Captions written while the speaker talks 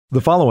The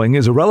following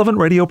is a Relevant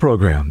Radio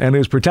program and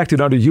is protected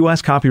under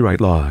U.S.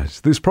 copyright laws.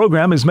 This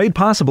program is made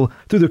possible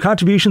through the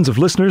contributions of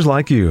listeners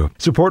like you.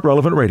 Support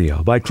Relevant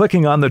Radio by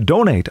clicking on the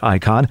donate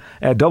icon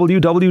at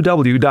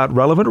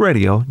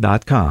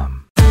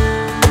www.relevantradio.com.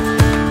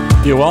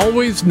 You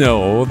always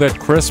know that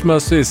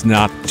Christmas is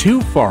not too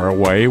far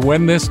away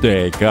when this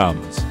day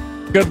comes.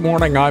 Good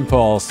morning, I'm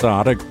Paul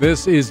Sadek.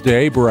 This is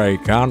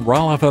Daybreak on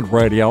Relevant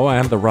Radio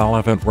and the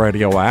Relevant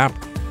Radio app.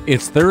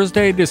 It's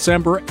Thursday,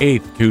 December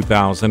 8th,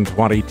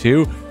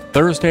 2022,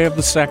 Thursday of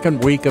the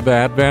second week of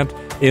Advent.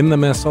 In the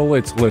Missal,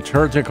 it's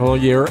liturgical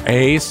year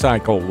A,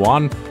 cycle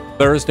 1.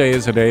 Thursday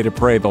is a day to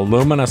pray the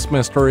luminous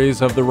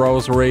mysteries of the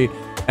Rosary,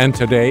 and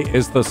today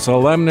is the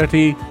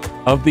solemnity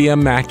of the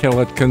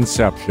Immaculate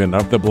Conception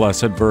of the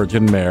Blessed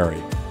Virgin Mary.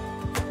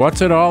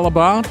 What's it all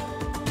about?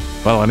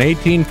 Well, in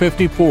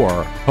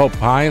 1854, Pope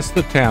Pius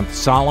X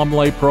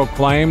solemnly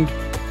proclaimed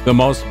the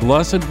Most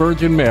Blessed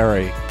Virgin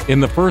Mary in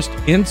the first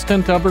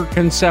instant of her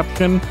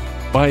conception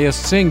by a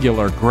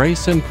singular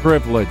grace and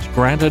privilege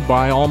granted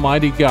by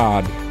Almighty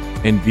God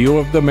in view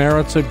of the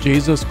merits of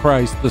Jesus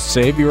Christ, the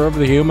Savior of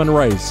the human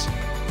race,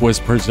 was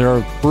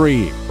preserved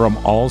free from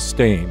all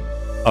stain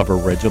of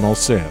original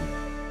sin.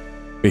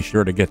 Be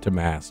sure to get to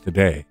Mass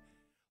today.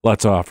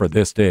 Let's offer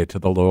this day to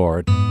the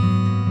Lord.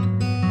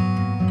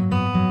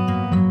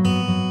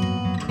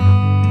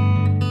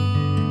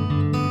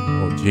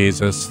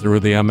 Jesus, through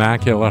the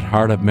Immaculate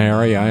Heart of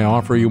Mary, I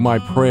offer you my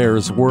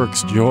prayers,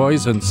 works,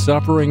 joys, and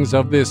sufferings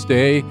of this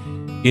day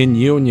in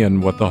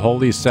union with the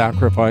holy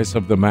sacrifice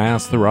of the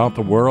Mass throughout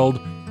the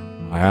world.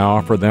 I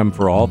offer them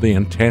for all the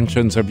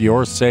intentions of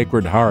your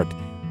Sacred Heart,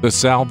 the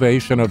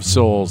salvation of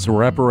souls,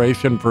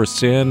 reparation for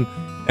sin,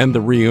 and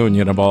the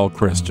reunion of all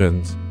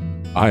Christians.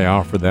 I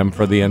offer them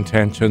for the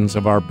intentions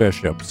of our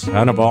bishops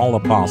and of all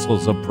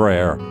apostles of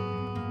prayer,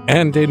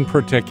 and in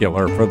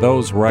particular for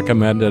those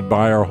recommended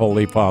by our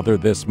Holy Father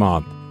this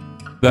month,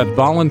 that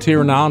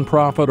volunteer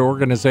nonprofit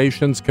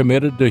organizations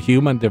committed to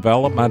human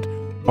development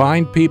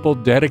find people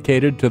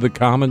dedicated to the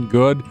common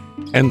good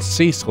and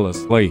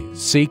ceaselessly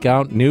seek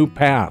out new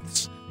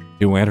paths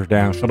to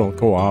international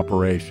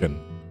cooperation.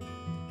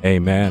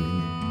 Amen.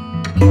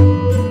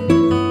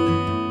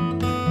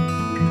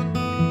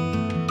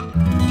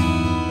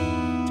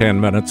 10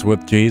 Minutes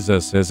with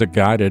Jesus is a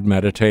guided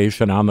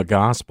meditation on the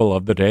gospel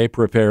of the day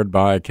prepared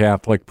by a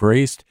Catholic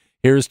priest.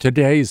 Here's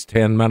today's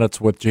 10 Minutes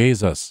with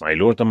Jesus. My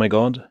Lord and my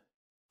God,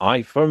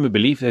 I firmly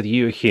believe that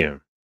you are here,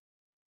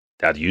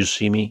 that you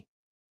see me,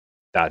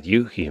 that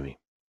you hear me.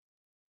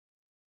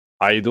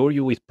 I adore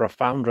you with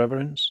profound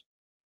reverence.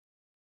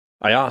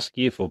 I ask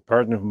you for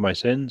pardon of my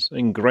sins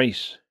and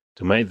grace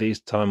to make this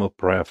time of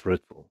prayer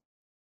fruitful.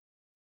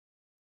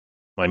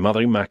 My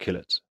Mother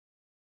Immaculate,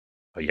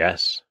 oh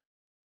yes,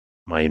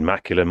 my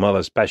Immaculate Mother,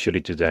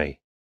 especially today,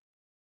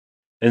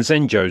 and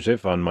Saint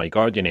Joseph and my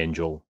guardian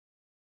angel,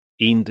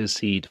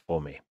 intercede for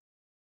me.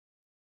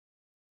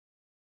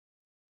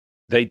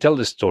 They tell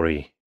the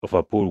story of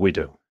a poor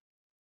widow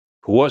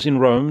who was in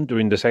Rome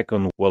during the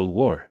Second World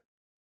War.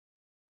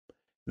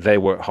 They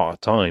were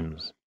hard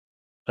times,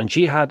 and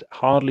she had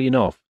hardly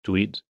enough to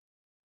eat.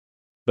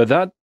 But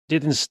that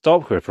didn't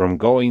stop her from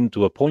going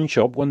to a pawn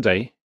shop one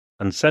day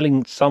and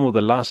selling some of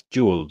the last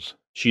jewels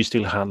she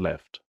still had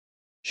left.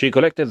 She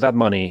collected that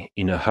money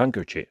in a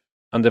handkerchief,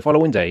 and the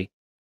following day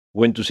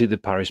went to see the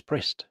parish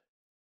priest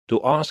to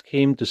ask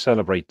him to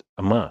celebrate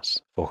a Mass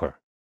for her.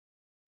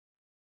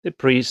 The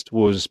priest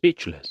was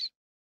speechless.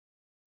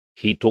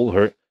 He told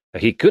her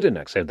that he couldn't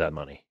accept that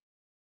money,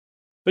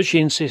 but she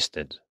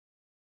insisted.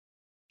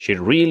 She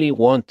really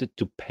wanted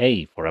to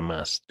pay for a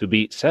Mass to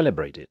be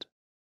celebrated.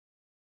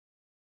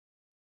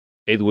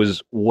 It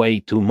was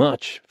way too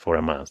much for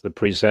a Mass, the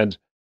priest said,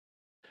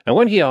 and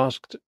when he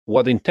asked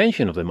what the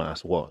intention of the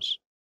Mass was,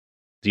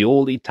 the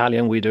old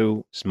Italian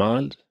widow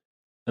smiled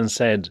and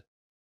said,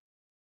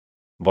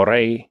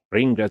 "Vorrei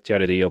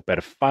ringraziare Dio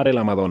per fare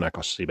la Madonna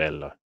così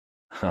bella."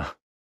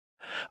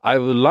 I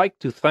would like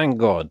to thank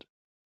God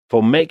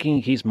for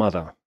making his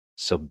mother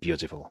so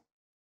beautiful.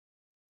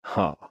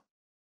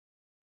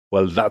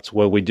 Well, that's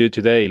what we do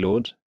today,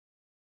 Lord.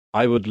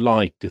 I would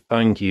like to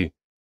thank you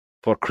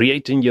for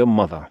creating your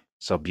mother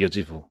so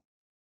beautiful,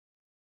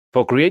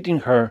 for creating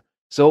her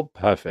so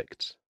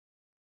perfect,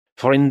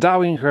 for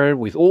endowing her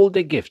with all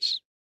the gifts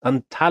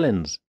and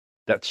talents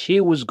that she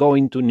was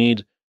going to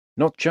need,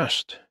 not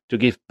just to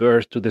give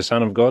birth to the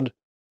Son of God,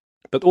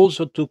 but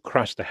also to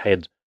crush the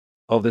head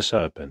of the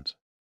serpent,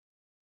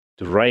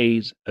 to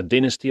raise a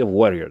dynasty of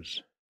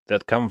warriors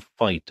that can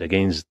fight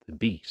against the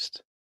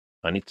beast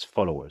and its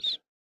followers.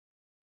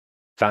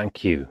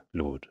 Thank you,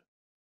 Lord,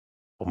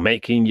 for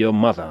making your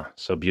mother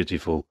so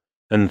beautiful,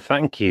 and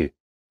thank you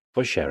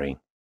for sharing,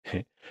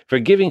 for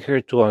giving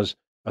her to us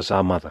as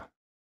our mother,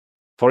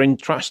 for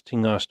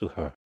entrusting us to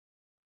her.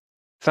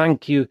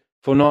 Thank you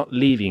for not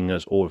leaving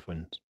us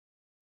orphans.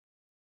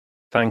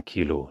 Thank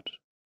you, Lord,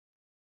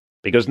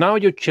 because now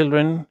your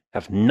children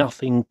have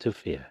nothing to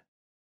fear.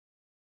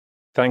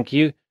 Thank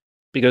you,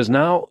 because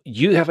now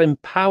you have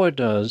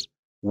empowered us,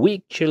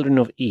 weak children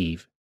of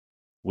Eve,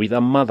 with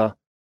a mother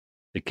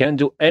that can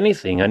do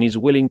anything and is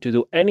willing to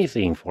do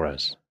anything for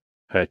us,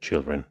 her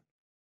children.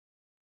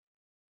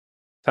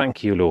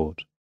 Thank you,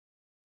 Lord,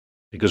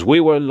 because we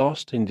were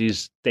lost in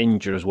this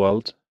dangerous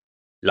world,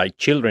 like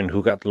children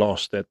who got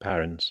lost their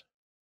parents.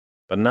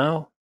 But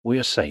now we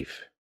are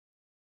safe,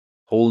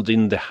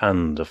 holding the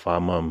hand of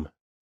our mum.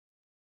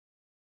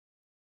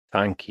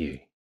 Thank you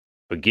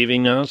for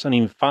giving us an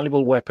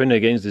infallible weapon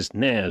against the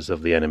snares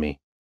of the enemy,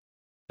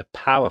 a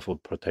powerful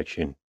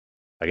protection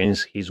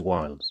against his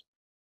wiles.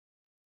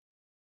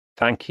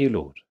 Thank you,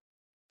 Lord,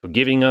 for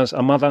giving us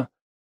a mother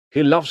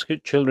who loves her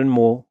children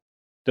more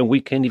than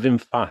we can even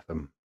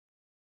fathom,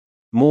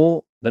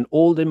 more than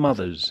all the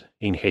mothers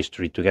in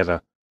history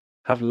together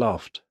have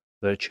loved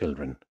their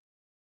children.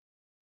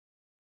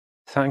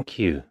 Thank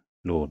you,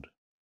 Lord,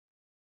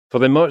 for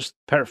the most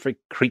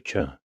perfect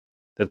creature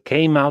that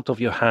came out of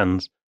your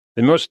hands,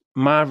 the most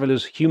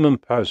marvelous human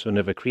person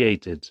ever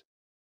created,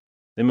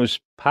 the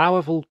most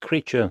powerful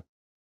creature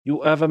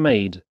you ever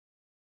made.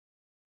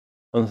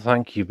 And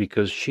thank you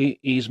because she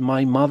is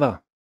my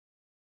mother.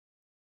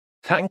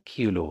 Thank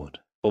you, Lord,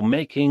 for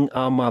making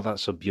our mother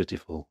so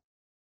beautiful.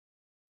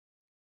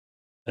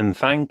 And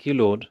thank you,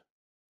 Lord,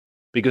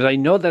 because I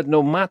know that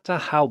no matter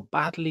how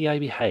badly I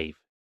behave,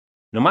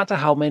 no matter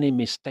how many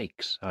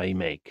mistakes I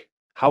make,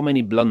 how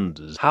many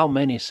blunders, how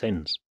many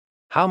sins,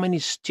 how many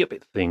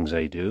stupid things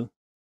I do,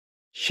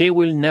 she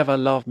will never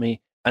love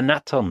me an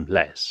atom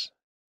less.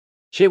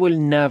 She will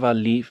never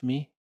leave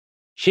me.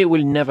 She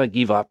will never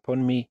give up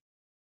on me.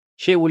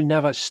 She will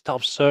never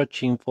stop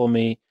searching for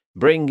me,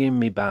 bringing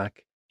me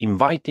back,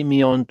 inviting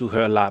me onto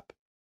her lap,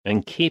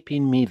 and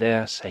keeping me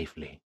there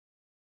safely.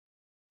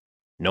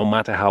 No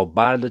matter how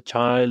bad a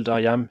child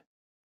I am,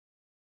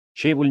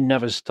 she will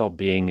never stop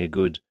being a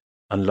good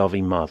and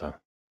loving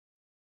mother.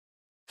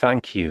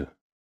 Thank you,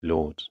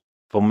 Lord,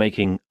 for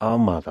making our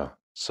mother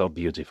so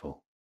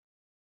beautiful.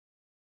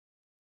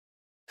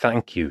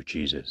 Thank you,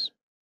 Jesus,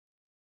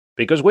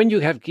 because when you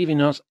have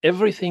given us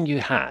everything you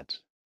had,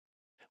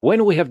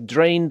 when we have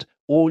drained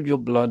all your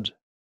blood,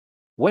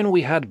 when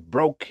we had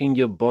broken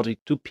your body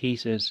to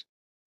pieces,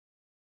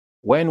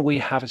 when we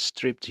have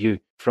stripped you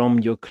from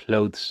your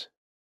clothes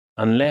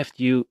and left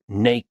you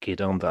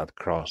naked on that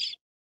cross,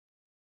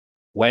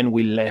 when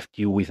we left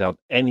you without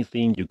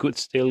anything you could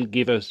still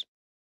give us,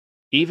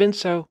 even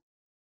so,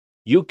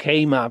 you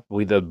came up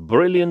with a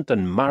brilliant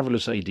and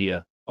marvelous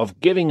idea of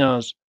giving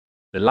us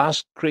the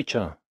last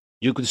creature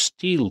you could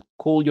still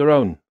call your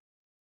own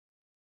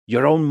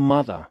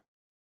mother.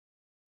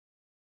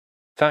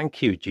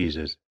 Thank you,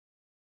 Jesus,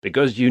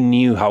 because you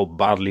knew how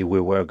badly we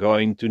were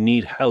going to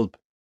need help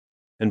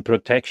and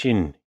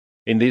protection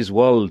in this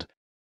world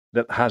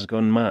that has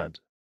gone mad.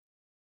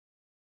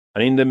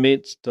 And in the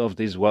midst of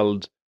this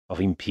world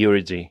of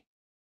impurity,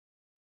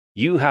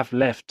 you have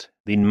left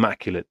the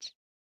Immaculate,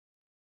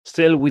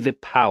 still with the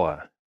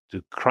power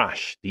to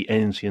crush the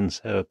ancient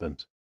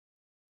serpent.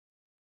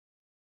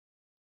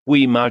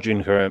 We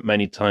imagine her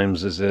many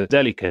times as a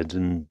delicate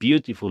and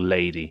beautiful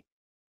lady,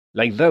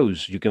 like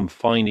those you can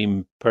find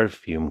in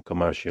perfume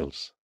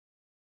commercials,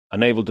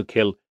 unable to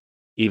kill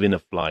even a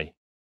fly.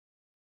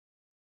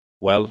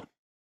 Well,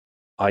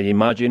 I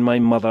imagine my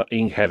mother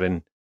in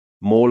heaven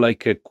more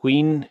like a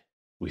queen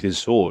with a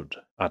sword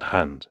at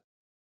hand,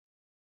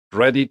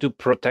 ready to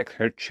protect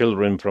her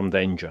children from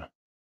danger,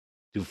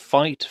 to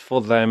fight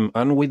for them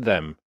and with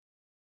them,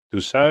 to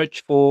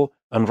search for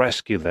and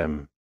rescue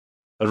them,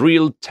 a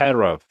real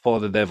terror for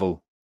the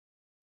devil.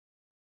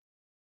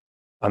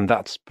 And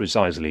that's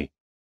precisely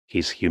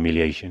his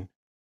humiliation.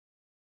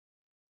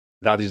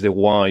 That is the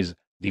wise,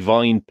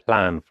 divine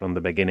plan from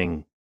the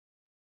beginning,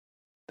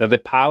 that the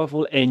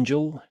powerful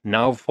angel,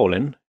 now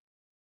fallen,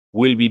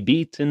 will be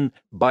beaten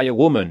by a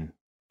woman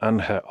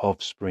and her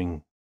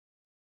offspring.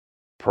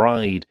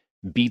 Pride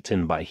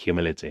beaten by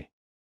humility.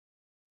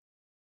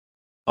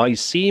 I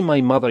see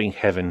my mother in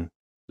heaven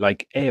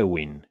like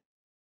Eowyn.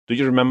 Do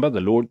you remember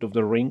the Lord of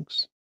the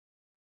Rings?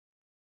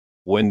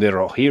 When the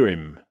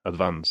Rohirrim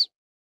advance,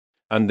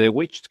 and the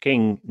witched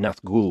king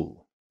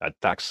Nazgul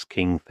attacks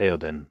King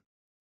Theoden.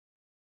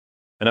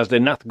 And as the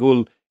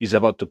Nazgul is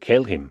about to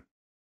kill him,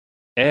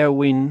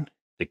 Eowyn,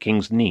 the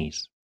king's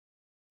niece,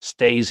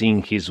 stays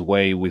in his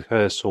way with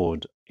her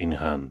sword in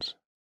hand.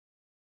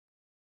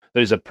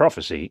 There is a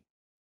prophecy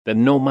that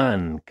no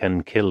man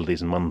can kill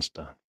this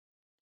monster.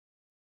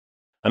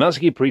 And as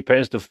he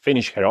prepares to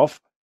finish her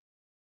off,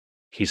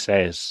 he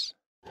says,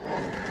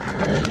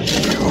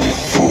 "You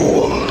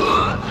fool!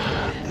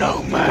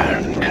 No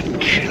man can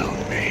kill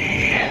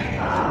me."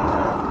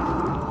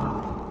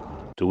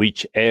 To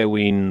which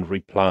Eowyn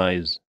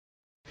replies,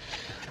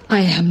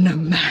 "I am no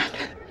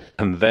man."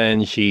 And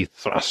then she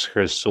thrusts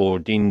her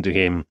sword into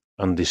him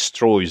and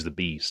destroys the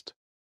beast.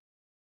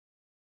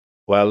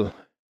 Well,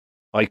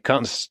 I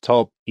can't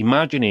stop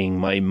imagining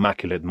my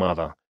Immaculate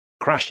Mother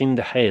crushing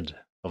the head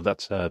of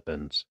that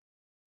serpent.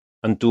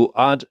 And to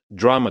add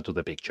drama to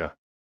the picture,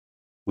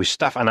 we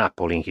stuff an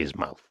apple in his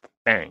mouth,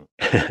 bang,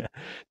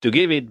 to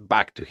give it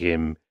back to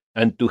him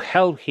and to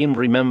help him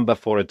remember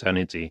for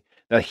eternity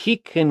that he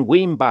can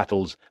win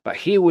battles, but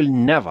he will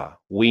never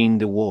win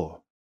the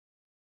war.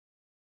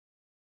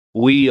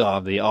 We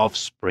are the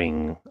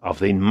offspring of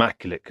the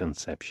Immaculate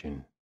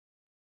Conception,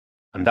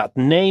 and that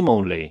name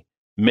only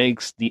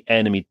makes the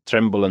enemy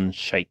tremble and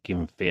shake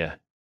in fear.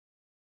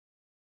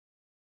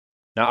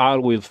 Now I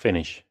will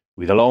finish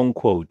with a long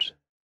quote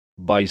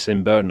by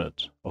St.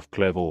 Bernard of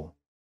Clairvaux.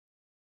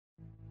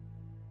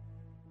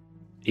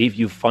 If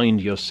you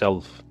find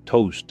yourself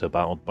tossed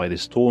about by the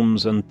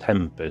storms and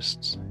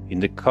tempests in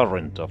the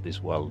current of this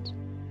world,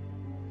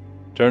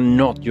 turn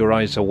not your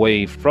eyes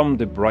away from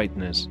the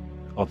brightness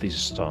of this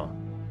star,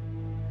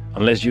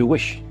 unless you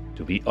wish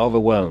to be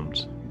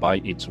overwhelmed by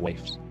its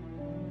waves.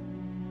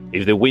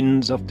 If the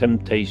winds of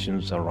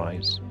temptations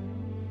arise,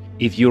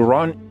 if you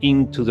run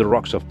into the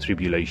rocks of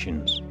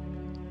tribulations,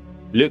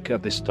 look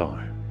at the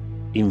star,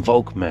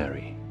 invoke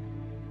Mary.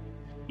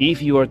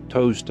 If you are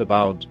tossed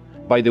about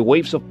by the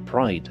waves of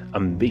pride,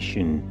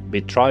 ambition,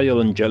 betrayal,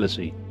 and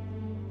jealousy,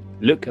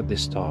 look at the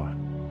star,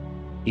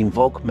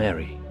 invoke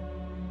Mary.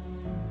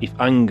 If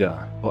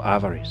anger or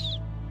avarice,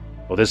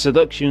 or the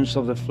seductions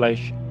of the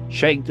flesh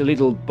shake the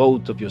little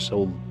boat of your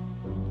soul,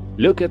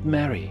 look at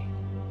Mary.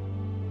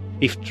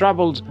 If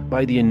troubled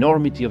by the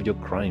enormity of your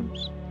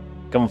crimes,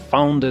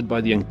 confounded by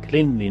the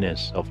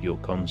uncleanliness of your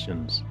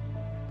conscience,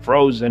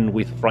 frozen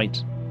with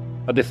fright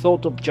at the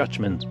thought of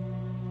judgment,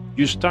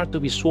 you start to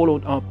be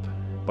swallowed up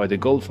by the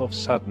gulf of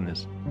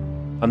sadness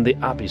and the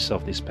abyss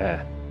of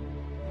despair,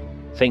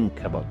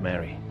 think about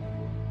Mary.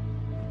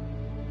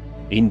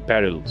 In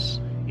perils,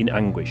 in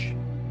anguish,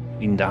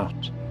 in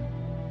doubt,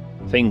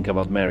 think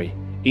about Mary,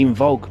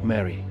 invoke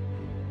Mary.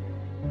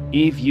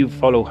 If you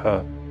follow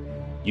her,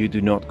 you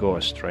do not go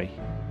astray.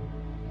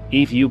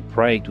 If you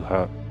pray to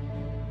her,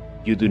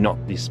 you do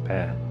not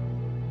despair.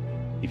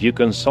 If you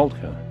consult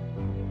her,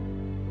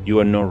 you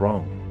are not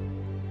wrong.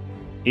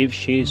 If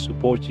she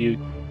supports you,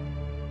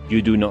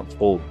 you do not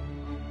fall.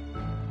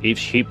 If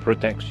she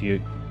protects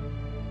you,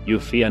 you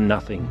fear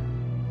nothing.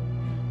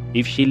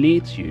 If she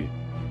leads you,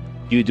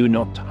 you do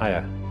not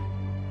tire.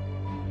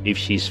 If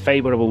she is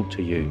favorable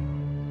to you,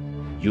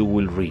 you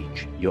will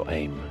reach your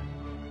aim.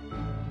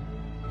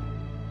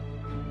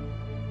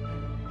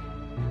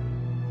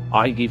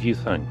 I give you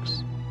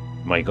thanks,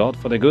 my God,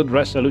 for the good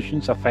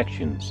resolutions,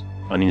 affections,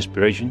 and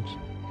inspirations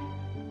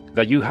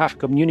that you have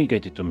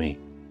communicated to me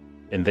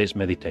in this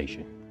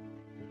meditation.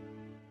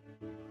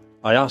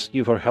 I ask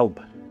you for help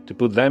to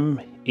put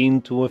them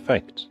into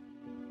effect.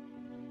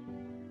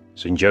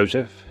 Saint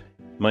Joseph,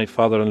 my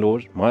Father and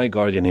Lord, my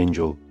guardian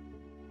angel,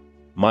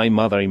 my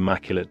Mother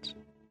Immaculate,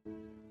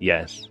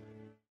 yes,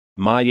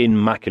 my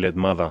Immaculate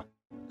Mother,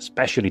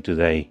 especially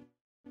today,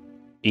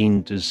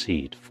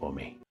 intercede for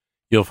me.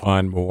 You'll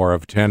find more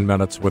of 10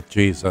 Minutes with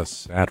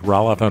Jesus at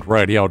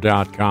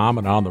relevantradio.com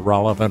and on the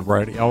Relevant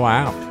Radio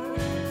app.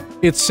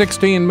 It's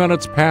 16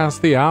 minutes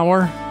past the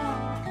hour,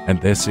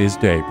 and this is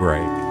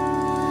Daybreak.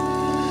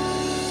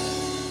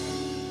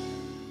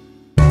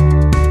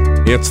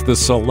 It's the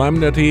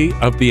solemnity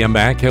of the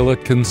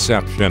Immaculate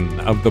Conception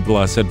of the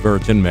Blessed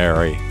Virgin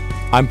Mary.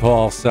 I'm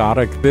Paul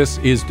Sadek. This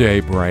is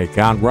Daybreak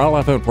on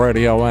Relevant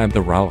Radio and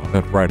the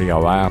Relevant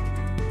Radio app.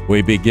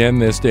 We begin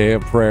this day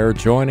of prayer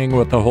joining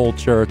with the whole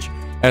church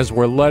as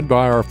we're led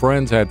by our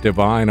friends at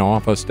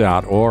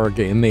divineoffice.org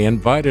in the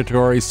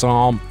invitatory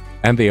psalm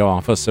and the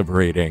office of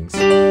readings.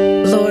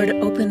 Lord,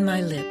 open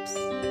my lips,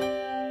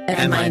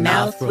 and my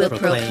mouth will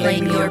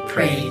proclaim your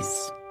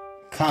praise.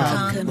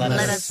 Come, let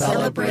us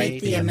celebrate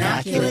the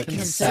Immaculate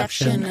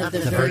Conception of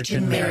the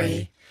Virgin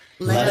Mary.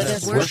 Let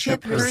us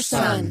worship her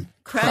Son,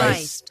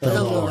 Christ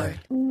the Lord.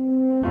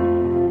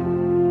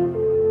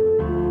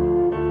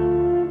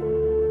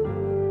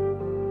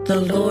 The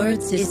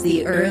Lord's is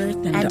the earth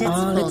and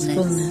all its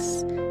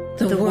fullness,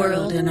 the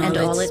world and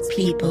all its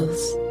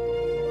peoples.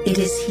 It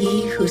is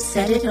He who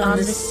set it on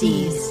the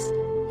seas,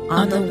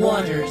 on the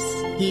waters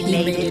He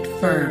made it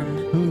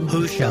firm.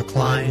 Who shall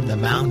climb the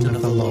mountain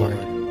of the Lord?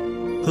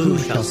 Who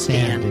shall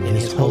stand in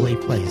His holy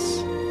place?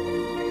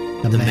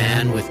 The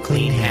man with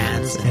clean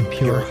hands and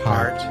pure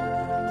heart,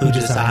 who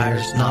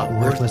desires not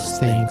worthless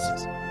things,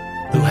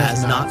 who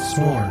has not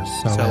sworn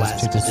so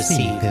as to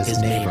deceive his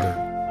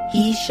neighbor.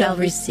 He shall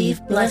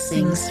receive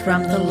blessings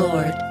from the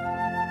Lord,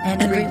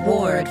 and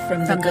reward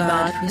from the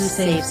God who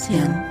saves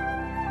him.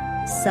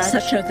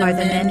 Such are the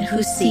men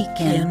who seek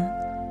him,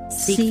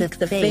 seek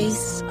the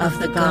face of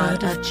the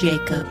God of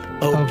Jacob.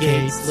 O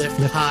gates, lift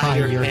high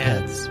your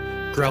heads,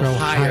 grow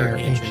higher,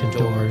 ancient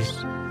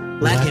doors.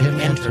 Let him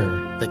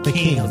enter, the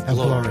King of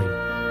glory.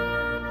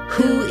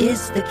 Who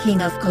is the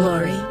King of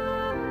glory?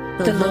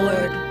 The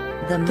Lord,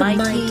 the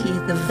mighty,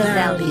 the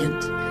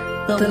valiant,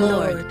 the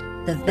Lord,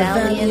 the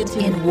valiant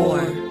in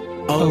war.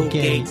 O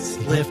gates,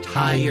 lift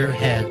high your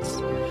heads,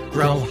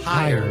 grow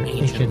higher,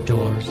 ancient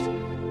doors.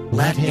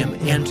 Let him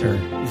enter,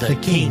 the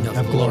King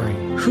of glory.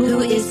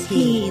 Who is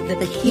he,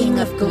 the King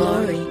of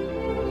glory?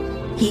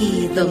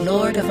 He, the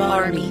Lord of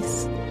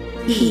armies.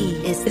 He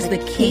is the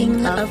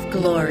King of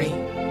glory.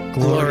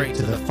 Glory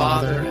to the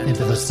Father, and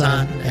to the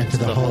Son, and to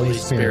the Holy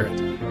Spirit.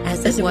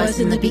 As it was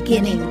in the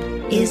beginning,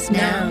 is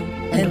now,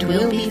 and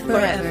will be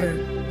forever.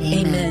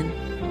 Amen.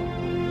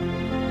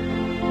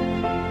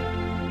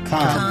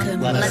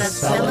 Come, let us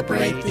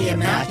celebrate the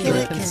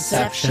Immaculate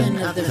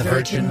Conception of the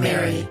Virgin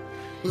Mary.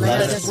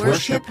 Let us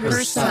worship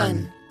her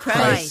Son,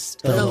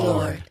 Christ the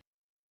Lord.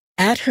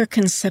 At her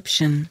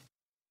conception,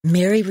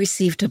 Mary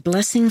received a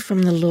blessing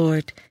from the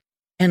Lord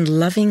and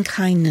loving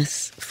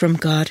kindness from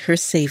God her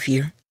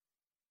Savior.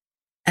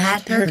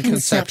 At her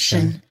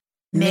conception,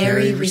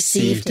 Mary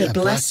received a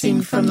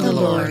blessing from the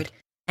Lord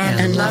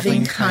and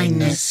loving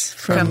kindness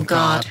from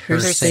God her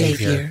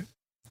Savior.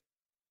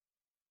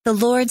 The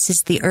Lord's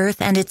is the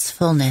earth and its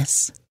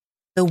fullness,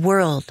 the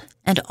world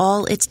and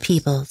all its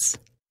peoples.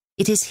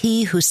 It is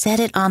He who set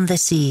it on the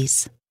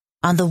seas,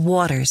 on the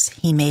waters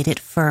He made it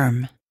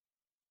firm.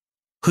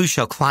 Who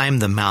shall climb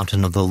the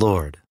mountain of the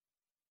Lord?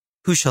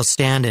 Who shall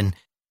stand in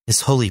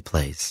His holy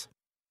place?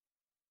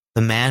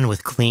 The man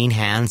with clean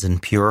hands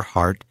and pure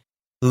heart,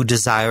 who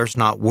desires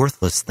not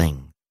worthless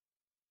things,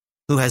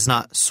 who has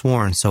not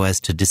sworn so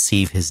as to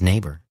deceive his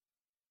neighbor.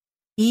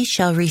 He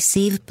shall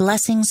receive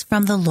blessings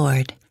from the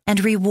Lord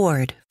and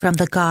reward from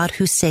the God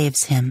who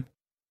saves him.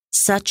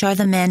 Such are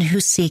the men who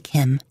seek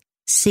Him,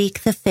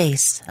 seek the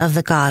face of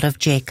the God of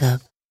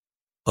Jacob.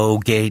 O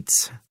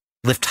gates,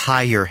 lift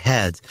high your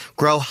heads,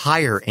 grow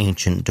higher,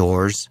 ancient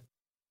doors.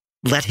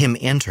 Let Him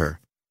enter,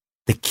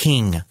 the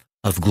King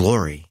of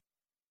glory.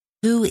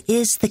 Who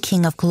is the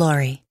King of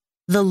glory?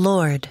 The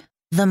Lord,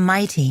 the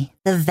mighty,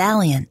 the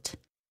valiant,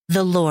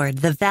 the Lord,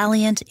 the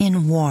valiant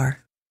in war.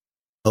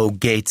 O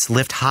gates,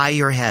 lift high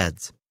your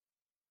heads,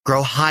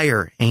 grow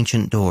higher,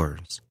 ancient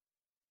doors.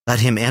 Let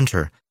Him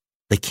enter,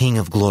 the King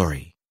of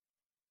glory.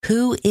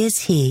 Who is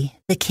He,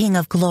 the King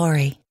of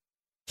glory?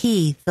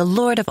 He, the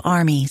Lord of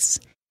armies.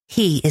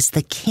 He is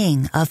the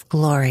King of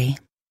glory.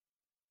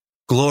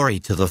 Glory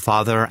to the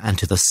Father, and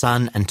to the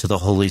Son, and to the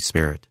Holy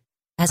Spirit.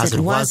 As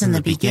it was in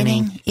the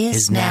beginning,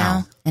 is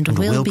now, and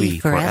will be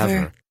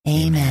forever.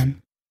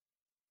 Amen.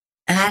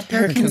 At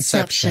her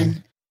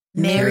conception,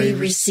 Mary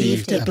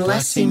received a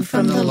blessing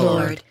from the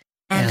Lord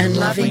and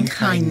loving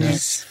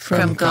kindness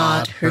from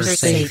God her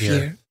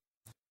Savior.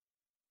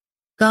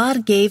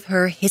 God gave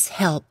her His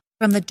help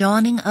from the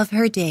dawning of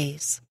her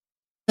days.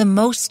 The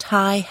Most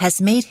High has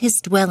made His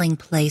dwelling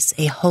place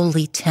a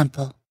holy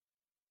temple.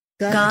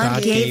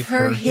 God gave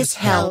her His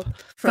help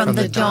from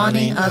the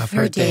dawning of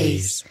her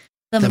days.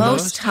 The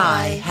Most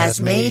High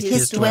has made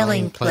His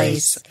dwelling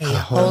place a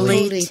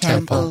holy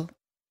temple.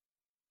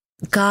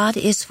 God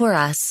is for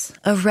us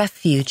a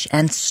refuge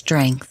and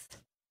strength,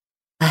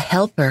 a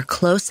helper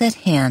close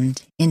at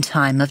hand in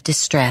time of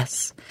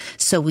distress.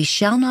 So we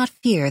shall not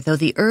fear though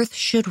the earth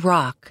should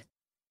rock,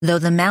 though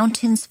the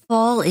mountains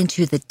fall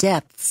into the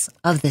depths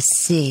of the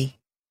sea,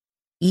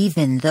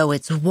 even though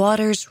its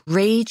waters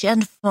rage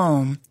and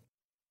foam,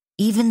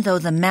 even though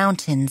the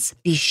mountains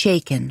be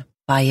shaken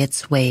by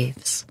its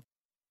waves.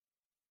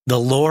 The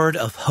Lord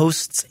of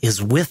hosts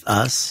is with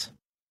us.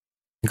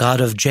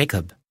 God of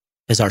Jacob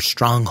is our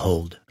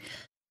stronghold.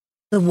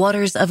 The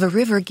waters of a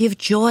river give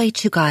joy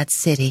to God's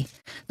city,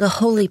 the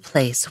holy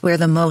place where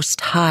the Most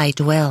High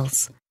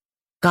dwells.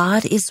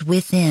 God is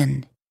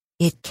within.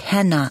 It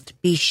cannot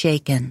be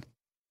shaken.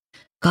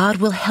 God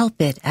will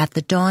help it at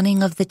the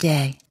dawning of the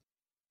day.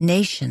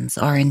 Nations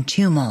are in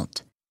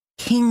tumult.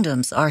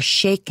 Kingdoms are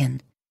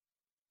shaken.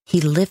 He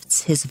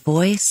lifts His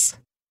voice.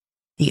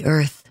 The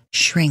earth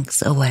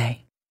shrinks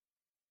away.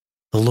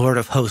 The Lord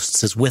of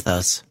hosts is with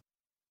us.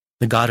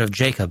 The God of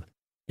Jacob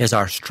is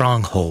our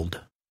stronghold.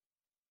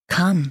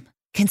 Come,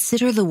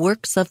 consider the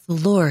works of the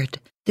Lord,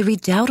 the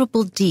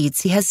redoubtable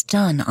deeds He has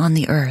done on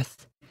the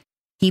earth.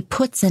 He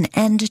puts an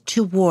end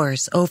to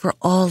wars over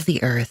all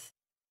the earth.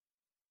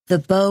 The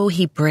bow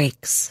He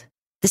breaks,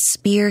 the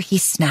spear He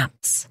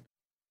snaps.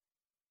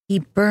 He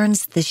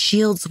burns the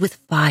shields with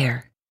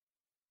fire.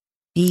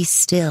 Be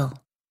still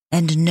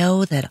and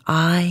know that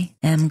I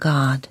am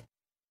God,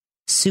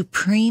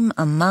 supreme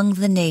among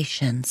the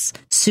nations,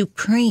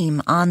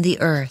 supreme on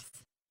the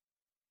earth.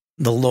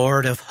 The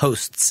Lord of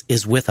hosts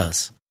is with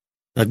us.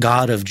 The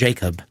God of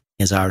Jacob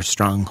is our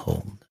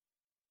stronghold.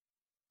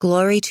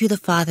 Glory to the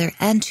Father,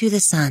 and to the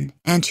Son,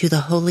 and to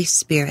the Holy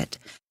Spirit,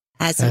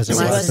 as it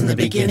was in the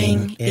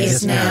beginning,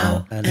 is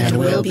now, and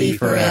will be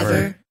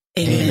forever.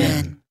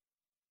 Amen.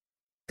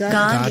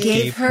 God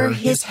gave her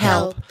His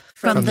help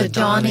from the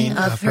dawning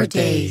of her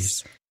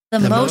days. The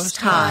Most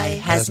High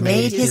has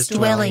made His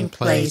dwelling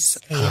place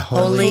a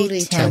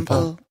holy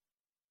temple.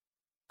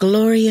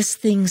 Glorious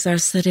things are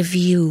said of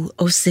you,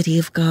 O city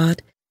of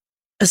God,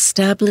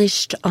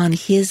 established on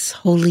His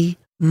holy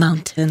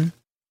mountain.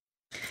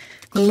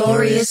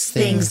 Glorious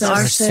things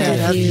are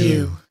said of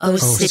you, O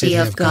city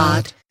of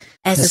God,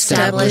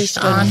 established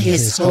on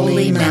His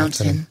holy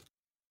mountain.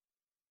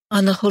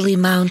 On the holy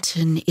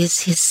mountain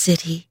is His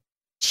city,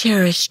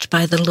 cherished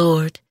by the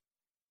Lord.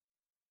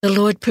 The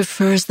Lord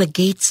prefers the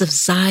gates of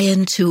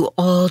Zion to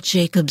all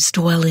Jacob's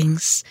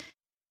dwellings.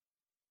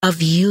 Of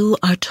you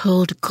are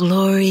told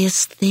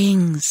glorious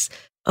things,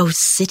 O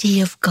city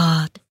of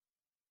God.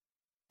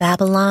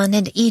 Babylon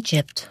and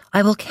Egypt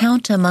I will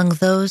count among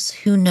those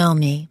who know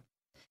me.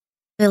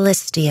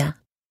 Philistia,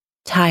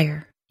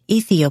 Tyre,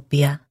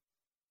 Ethiopia.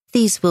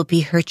 These will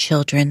be her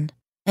children,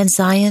 and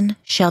Zion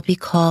shall be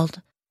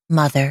called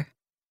Mother,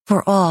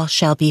 for all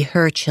shall be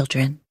her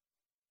children.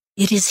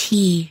 It is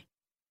He,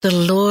 the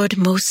Lord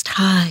Most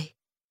High,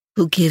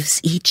 who gives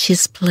each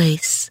his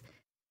place.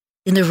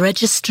 In the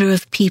register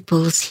of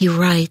peoples he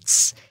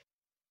writes,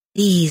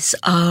 "These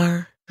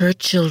are her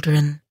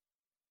children."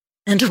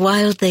 And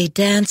while they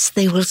dance,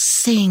 they will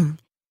sing.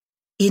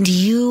 In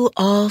you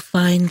all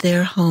find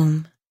their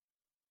home.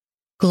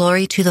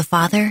 Glory to the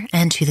Father,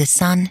 and to the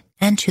Son,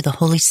 and to the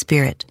Holy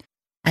Spirit,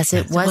 as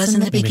it was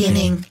in the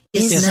beginning,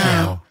 is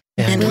now,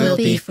 and will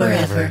be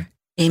forever.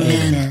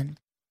 Amen.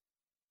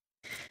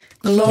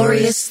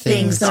 Glorious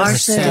things are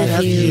said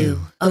of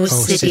you, O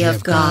city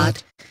of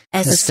God,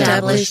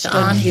 established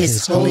on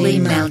his holy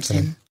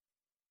mountain.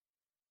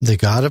 The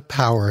God of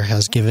power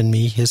has given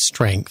me his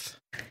strength.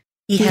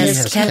 He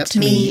has kept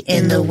me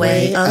in the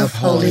way of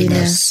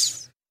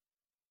holiness.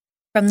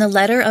 From the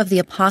letter of the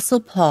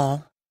Apostle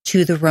Paul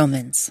to the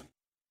Romans.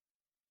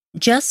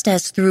 Just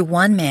as through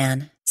one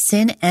man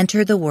sin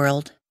entered the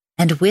world,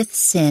 and with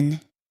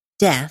sin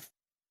death,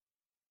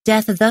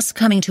 death thus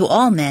coming to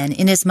all men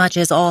inasmuch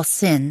as all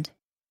sinned.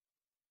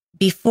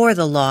 Before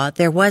the law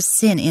there was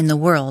sin in the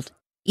world,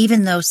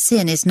 even though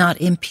sin is not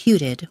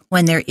imputed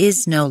when there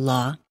is no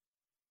law.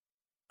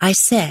 I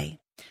say,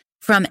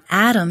 from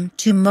Adam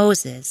to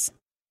Moses,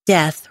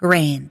 death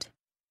reigned,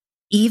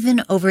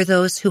 even over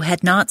those who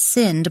had not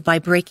sinned by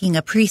breaking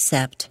a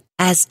precept,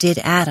 as did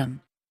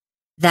Adam,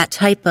 that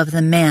type of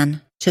the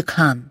man to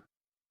come.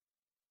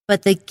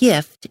 But the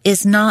gift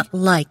is not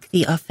like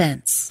the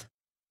offense.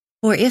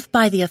 For if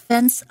by the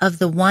offense of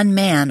the one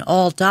man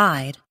all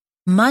died,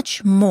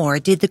 much more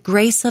did the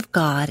grace of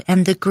God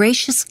and the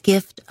gracious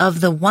gift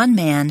of the one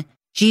man,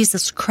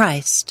 Jesus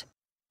Christ,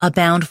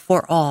 abound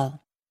for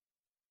all.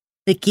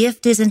 The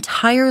gift is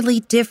entirely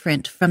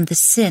different from the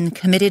sin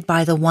committed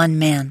by the one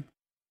man.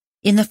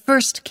 In the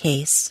first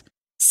case,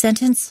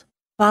 sentence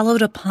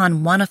followed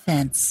upon one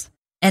offense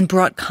and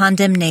brought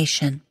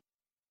condemnation.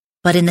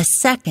 But in the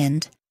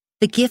second,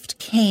 the gift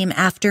came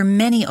after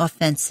many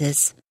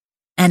offenses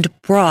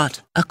and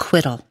brought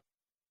acquittal.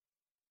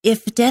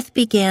 If death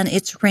began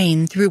its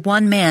reign through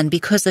one man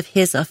because of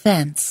his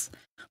offense,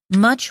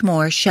 much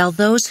more shall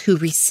those who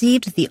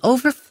received the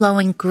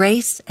overflowing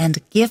grace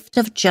and gift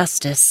of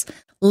justice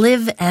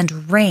live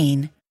and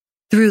reign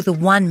through the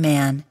one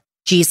man,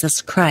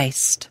 Jesus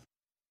Christ.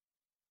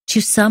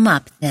 To sum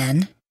up,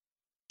 then,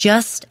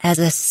 just as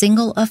a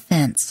single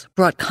offense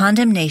brought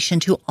condemnation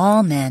to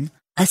all men,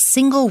 a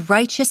single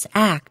righteous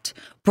act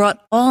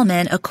brought all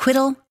men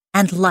acquittal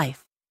and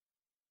life.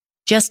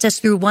 Just as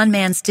through one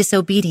man's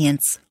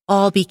disobedience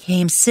all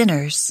became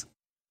sinners,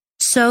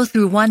 so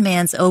through one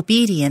man's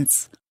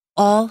obedience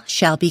all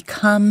shall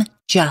become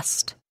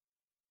just.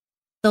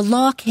 The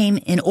law came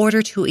in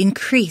order to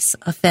increase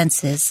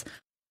offenses,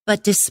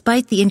 but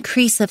despite the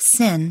increase of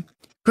sin,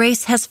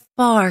 grace has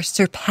far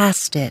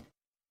surpassed it,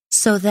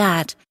 so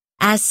that,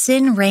 as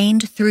sin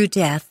reigned through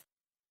death,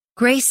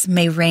 grace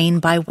may reign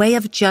by way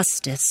of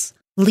justice,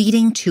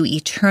 leading to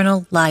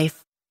eternal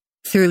life,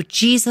 through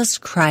Jesus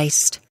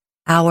Christ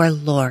our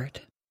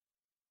Lord.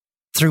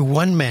 Through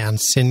one man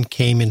sin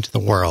came into the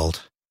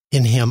world.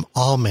 In him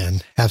all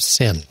men have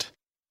sinned.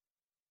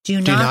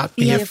 Do not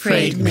be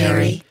afraid,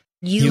 Mary.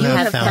 You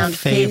have found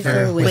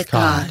favor with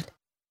God.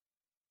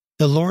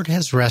 The Lord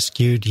has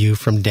rescued you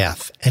from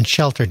death and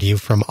sheltered you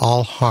from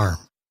all harm.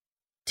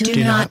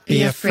 Do not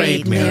be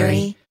afraid,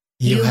 Mary.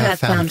 You have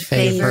found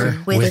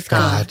favor with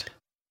God.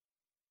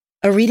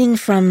 A reading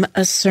from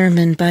a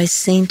sermon by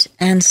Saint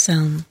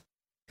Anselm,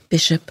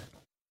 Bishop.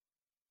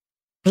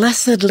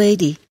 Blessed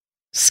Lady,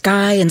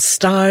 sky and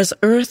stars,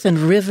 earth and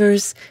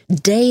rivers,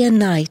 day and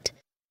night,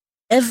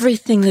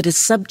 everything that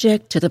is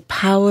subject to the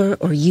power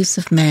or use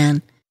of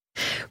man,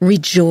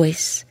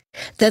 rejoice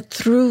that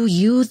through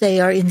you they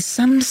are in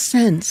some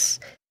sense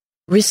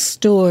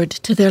restored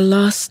to their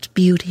lost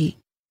beauty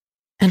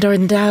and are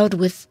endowed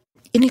with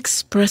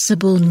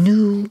inexpressible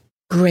new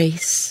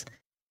grace.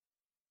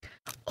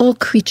 All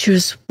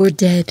creatures were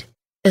dead,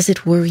 as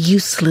it were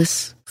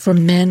useless for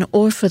men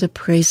or for the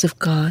praise of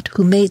God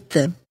who made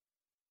them.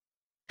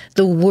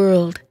 The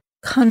world,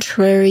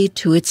 contrary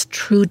to its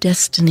true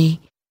destiny,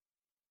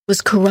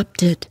 was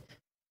corrupted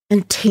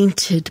and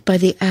tainted by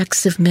the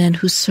acts of men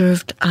who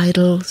served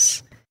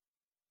idols.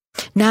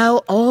 Now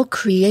all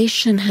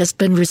creation has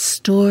been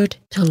restored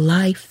to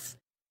life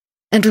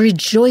and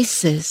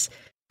rejoices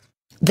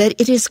that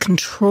it is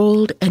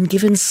controlled and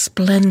given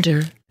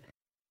splendor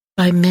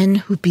by men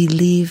who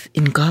believe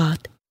in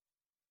God.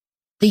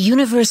 The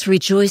universe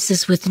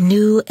rejoices with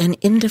new and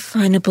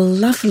indefinable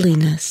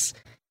loveliness.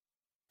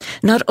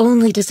 Not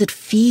only does it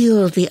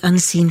feel the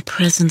unseen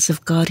presence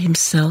of God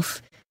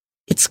Himself,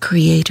 its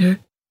Creator,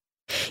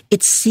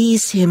 it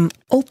sees Him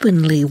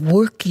openly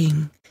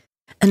working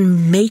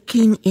and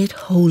making it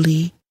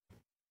holy.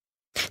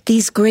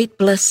 These great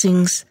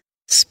blessings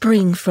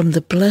spring from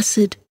the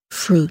blessed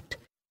fruit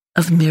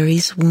of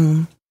Mary's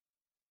womb.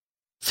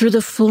 Through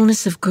the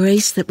fullness of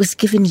grace that was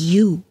given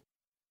you,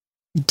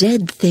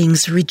 Dead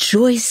things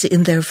rejoice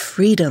in their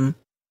freedom,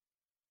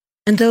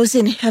 and those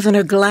in heaven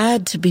are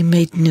glad to be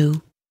made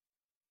new.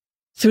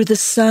 Through the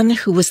Son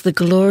who was the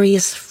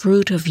glorious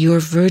fruit of your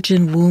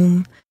virgin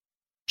womb,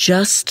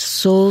 just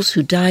souls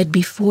who died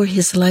before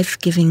his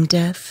life-giving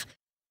death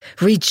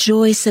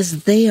rejoice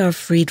as they are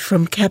freed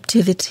from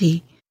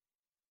captivity,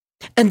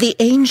 and the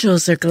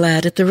angels are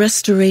glad at the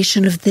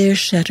restoration of their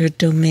shattered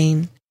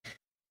domain.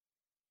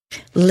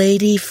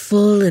 Lady,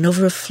 full and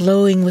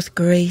overflowing with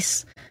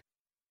grace,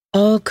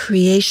 all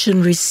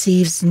creation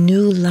receives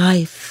new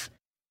life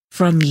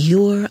from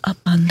your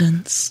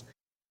abundance.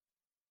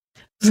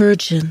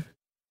 Virgin,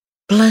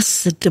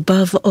 blessed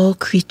above all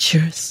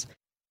creatures,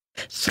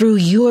 through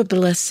your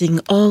blessing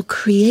all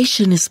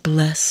creation is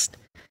blessed.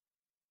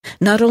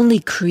 Not only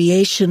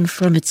creation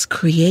from its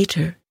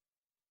creator,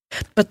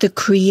 but the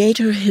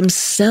Creator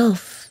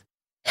himself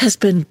has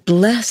been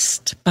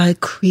blessed by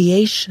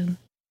creation.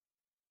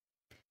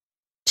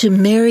 To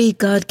Mary,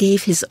 God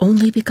gave his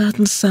only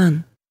begotten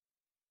Son,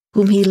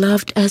 whom he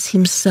loved as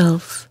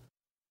himself.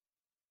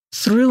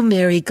 Through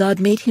Mary,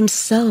 God made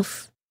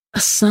himself a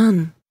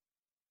son,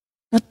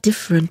 not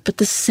different, but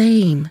the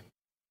same,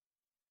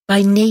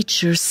 by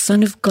nature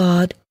Son of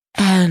God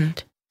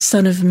and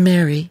Son of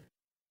Mary.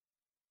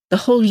 The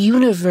whole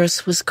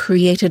universe was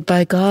created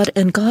by God,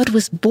 and God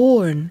was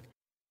born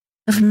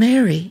of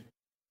Mary.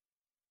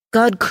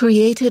 God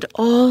created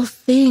all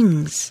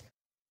things,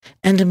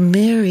 and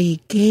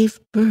Mary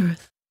gave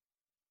birth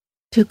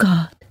to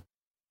God.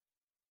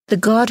 The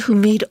God who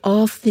made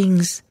all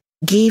things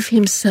gave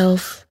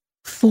himself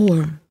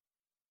form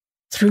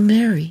through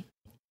Mary,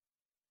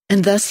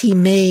 and thus he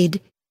made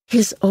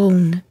his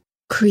own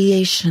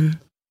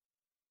creation.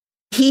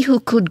 He who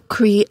could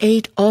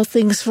create all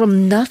things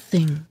from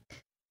nothing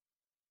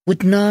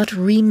would not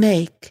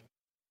remake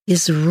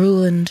his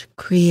ruined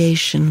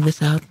creation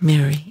without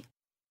Mary.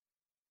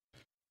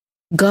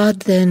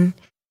 God, then,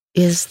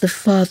 is the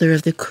Father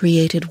of the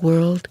created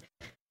world,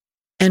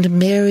 and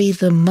Mary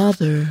the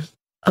Mother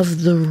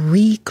of the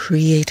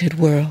recreated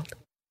world.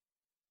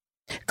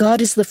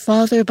 God is the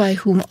Father by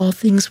whom all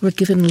things were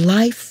given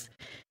life,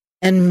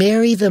 and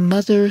Mary the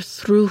Mother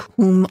through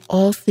whom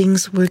all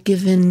things were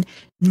given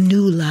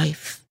new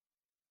life.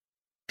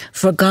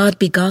 For God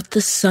begot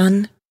the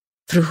Son,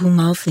 through whom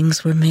all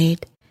things were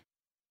made,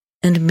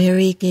 and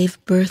Mary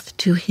gave birth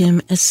to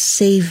him as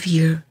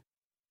Savior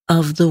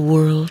of the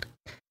world.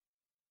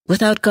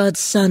 Without God's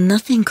Son,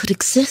 nothing could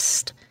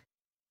exist.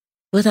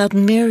 Without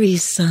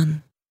Mary's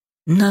Son,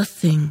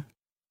 nothing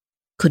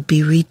could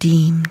be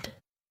redeemed.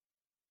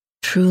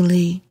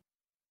 Truly,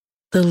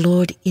 the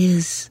Lord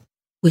is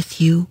with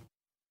you,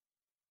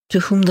 to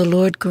whom the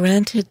Lord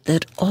granted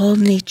that all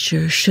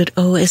nature should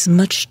owe as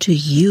much to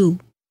you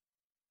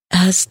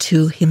as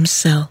to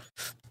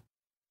himself.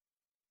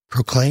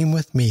 Proclaim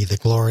with me the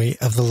glory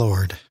of the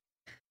Lord.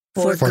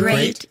 For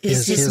great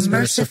is his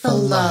merciful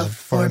love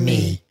for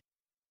me.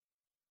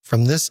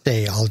 From this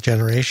day all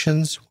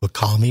generations will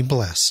call me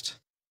blessed.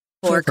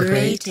 For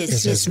great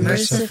is his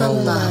merciful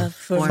love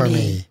for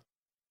me.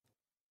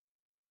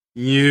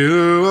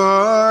 You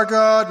are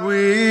God,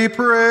 we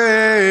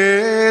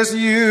praise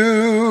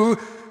you.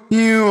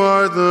 You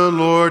are the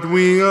Lord,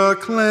 we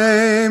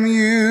acclaim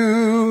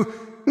you.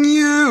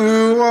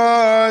 You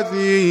are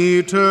the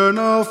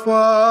eternal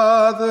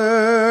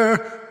Father.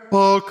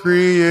 All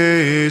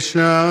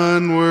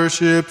creation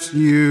worships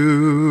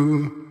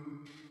you.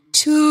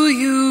 To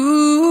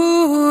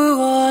you,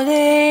 all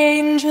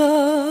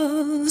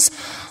angels,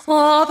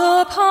 all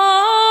the powers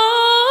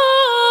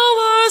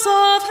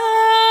of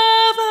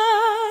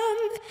heaven,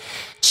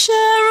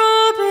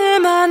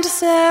 cherubim and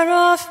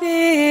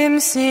seraphim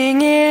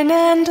sing in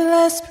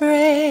endless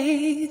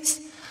praise.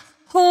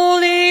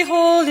 Holy,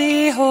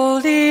 holy,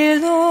 holy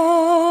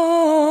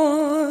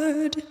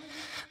Lord,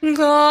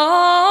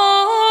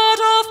 God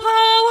of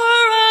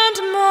power and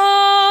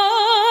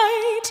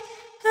might,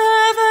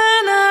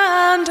 heaven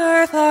and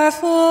earth are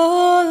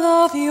full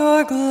of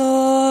your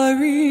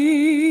glory.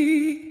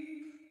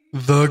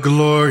 The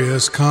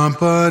glorious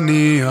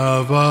company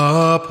of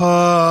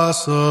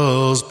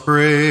apostles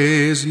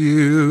praise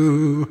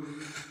you.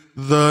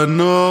 The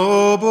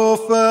noble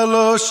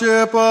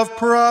fellowship of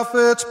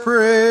prophets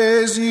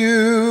praise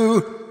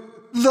you.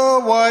 The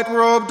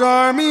white-robed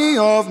army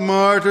of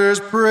martyrs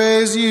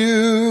praise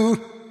you.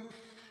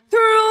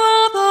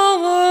 Throughout the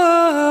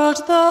world,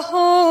 the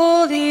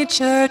Holy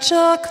Church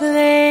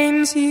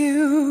acclaims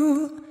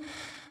you.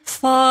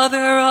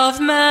 Father of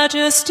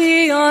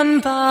majesty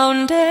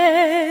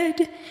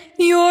unbounded,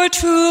 your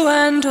true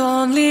and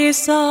only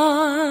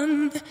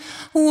Son,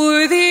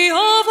 worthy of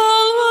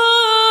all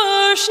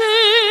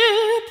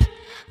worship,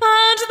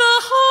 and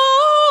the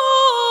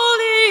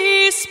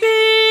Holy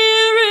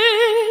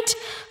Spirit,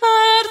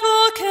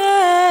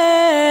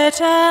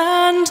 advocate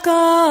and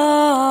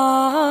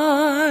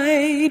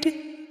guide.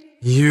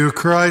 You,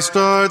 Christ,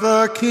 are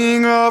the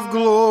King of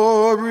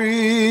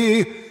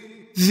glory,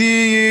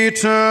 the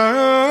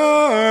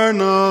eternal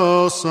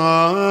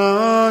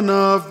Son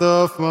of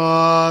the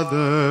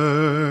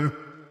Father.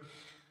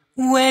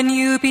 When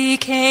you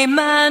became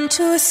man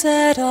to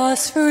set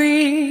us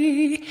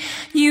free,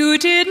 you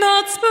did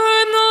not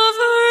spurn the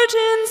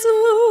virgin's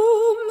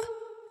womb.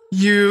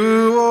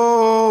 You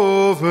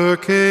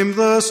overcame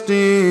the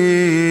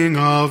sting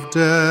of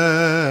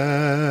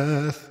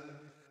death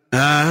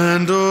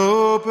and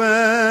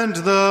opened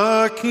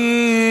the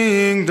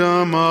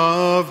kingdom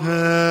of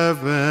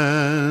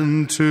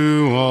heaven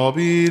to all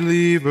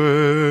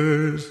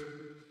believers.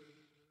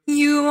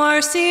 You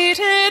are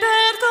seated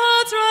at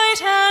God's right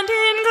hand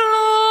in glory.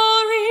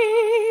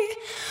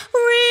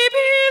 We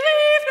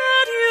believe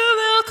that you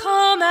will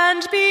come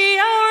and be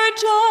our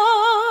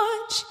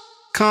judge.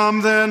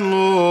 Come then,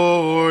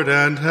 Lord,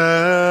 and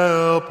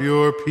help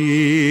your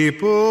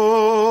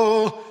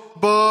people,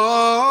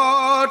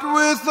 bought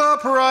with the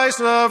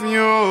price of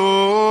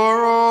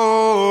your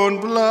own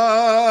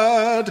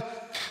blood,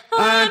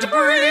 and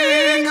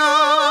bring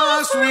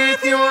us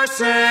with your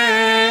saints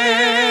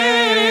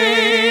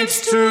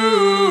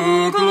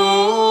to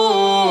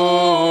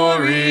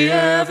glory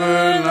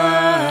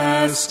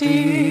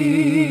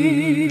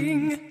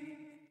everlasting.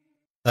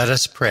 Let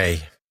us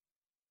pray.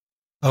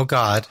 O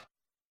God,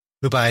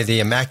 who by the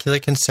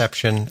Immaculate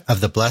Conception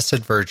of the Blessed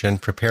Virgin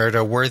prepared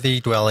a worthy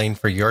dwelling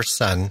for your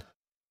Son,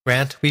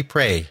 grant, we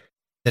pray,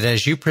 that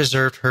as you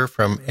preserved her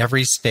from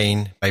every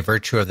stain by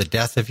virtue of the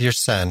death of your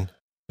Son,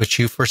 which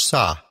you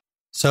foresaw,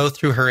 so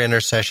through her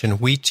intercession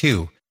we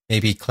too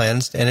may be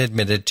cleansed and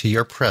admitted to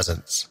your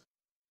presence.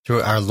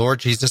 Through our Lord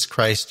Jesus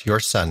Christ, your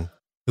Son,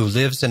 who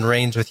lives and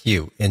reigns with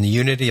you in the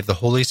unity of the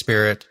Holy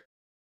Spirit,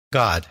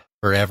 God,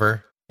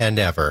 forever and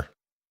ever.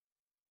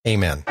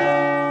 Amen.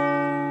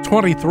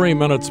 23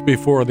 minutes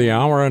before the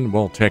hour, and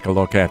we'll take a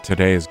look at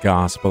today's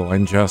gospel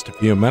in just a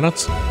few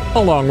minutes,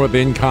 along with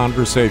In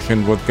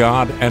Conversation with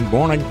God and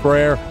morning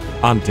prayer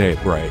on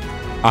Daybreak,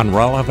 on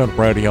Relevant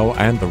Radio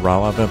and the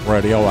Relevant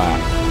Radio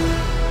app.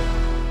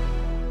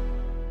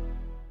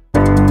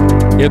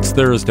 It's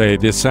Thursday,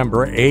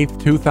 December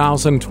 8th,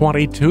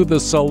 2022, the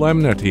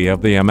Solemnity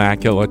of the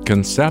Immaculate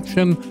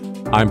Conception.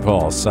 I'm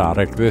Paul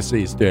Sadek. This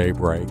is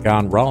Daybreak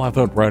on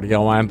Relevant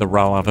Radio and the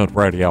Relevant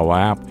Radio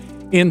app.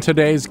 In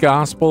today's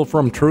Gospel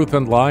from Truth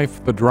and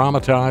Life, the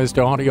dramatized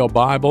audio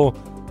Bible,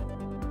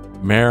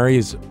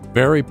 Mary's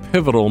very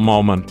pivotal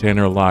moment in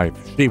her life.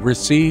 She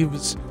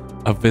receives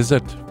a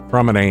visit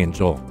from an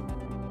angel.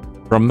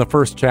 From the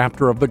first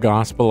chapter of the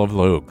Gospel of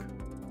Luke.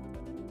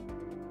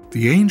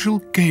 The angel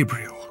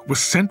Gabriel was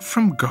sent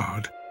from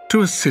God to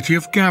a city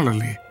of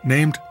Galilee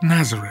named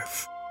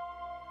Nazareth,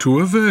 to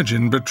a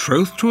virgin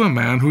betrothed to a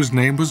man whose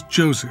name was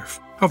Joseph,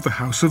 of the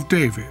house of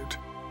David.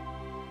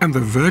 And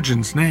the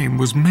virgin's name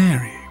was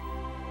Mary.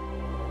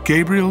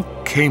 Gabriel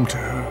came to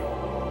her.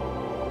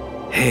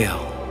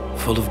 Hail,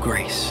 full of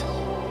grace,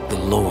 the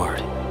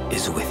Lord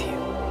is with you.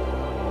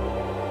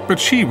 But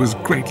she was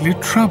greatly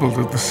troubled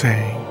at the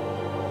saying,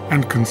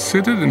 and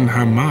considered in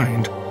her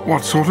mind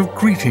what sort of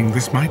greeting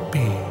this might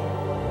be.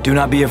 Do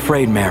not be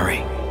afraid,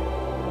 Mary,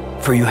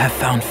 for you have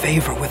found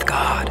favor with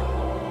God.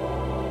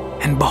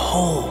 And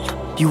behold,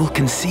 you will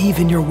conceive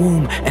in your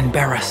womb and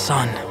bear a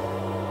son,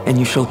 and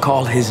you shall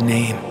call his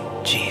name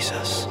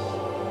Jesus.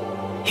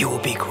 He will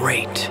be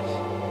great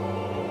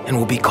and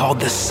will be called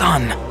the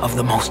Son of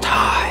the Most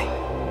High.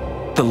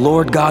 The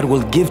Lord God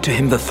will give to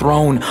him the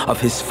throne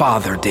of his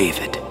father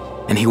David,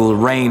 and he will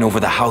reign over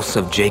the house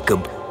of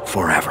Jacob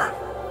forever.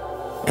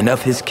 And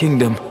of his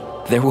kingdom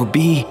there will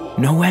be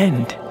no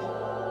end.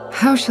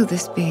 How shall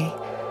this be,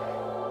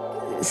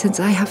 since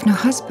I have no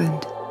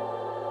husband?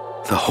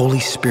 The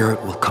Holy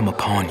Spirit will come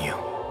upon you,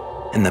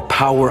 and the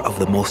power of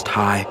the Most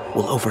High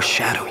will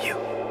overshadow you.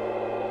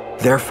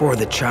 Therefore,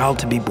 the child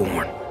to be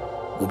born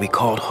will be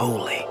called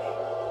Holy,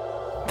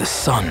 the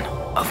Son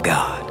of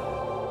God.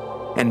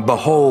 And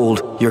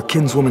behold, your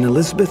kinswoman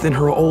Elizabeth in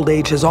her old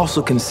age has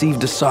also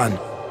conceived a son.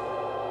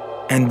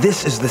 And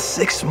this is the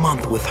 6th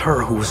month with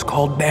her who was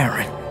called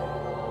barren.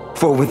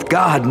 For with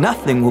God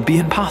nothing will be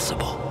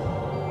impossible.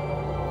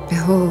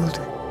 Behold,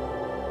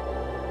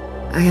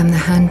 I am the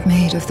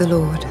handmaid of the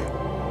Lord.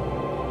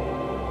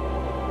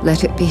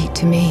 Let it be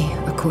to me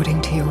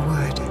according to your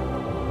word.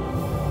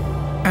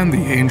 And the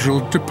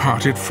angel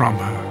departed from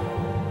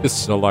her. This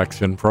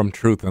selection from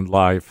Truth and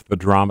Life, the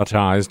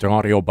dramatized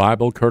audio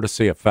Bible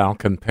courtesy of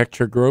Falcon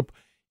Picture Group.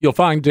 You'll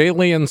find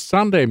daily and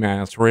Sunday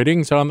Mass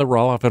readings on the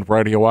Relevant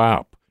Radio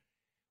app.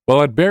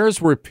 Well, it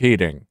bears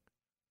repeating,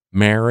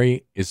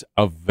 Mary is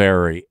a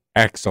very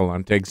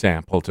excellent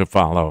example to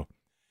follow.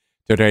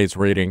 Today's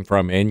reading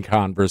from In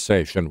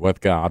Conversation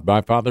with God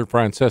by Father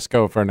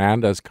Francisco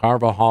Fernandez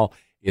Carvajal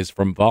is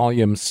from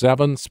Volume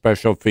 7,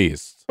 Special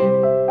Feasts.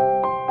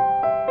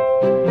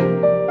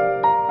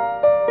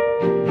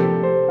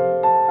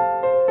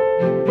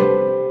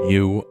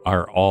 You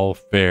are all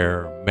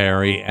fair,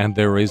 Mary, and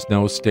there is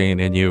no stain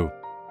in you.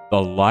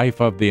 The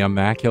life of the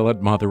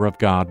Immaculate Mother of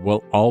God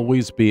will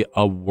always be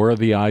a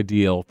worthy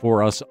ideal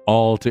for us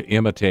all to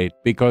imitate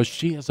because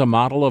she is a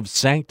model of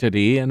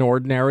sanctity in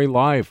ordinary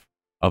life,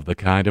 of the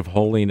kind of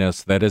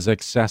holiness that is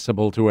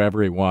accessible to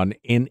everyone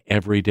in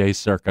everyday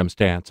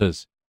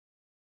circumstances.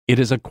 It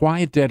is a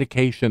quiet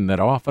dedication that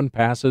often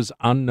passes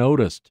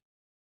unnoticed.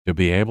 To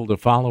be able to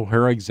follow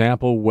her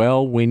example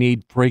well, we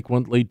need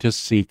frequently to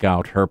seek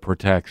out her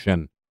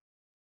protection.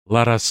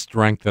 Let us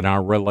strengthen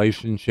our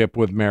relationship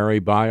with Mary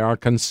by our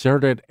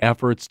concerted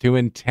efforts to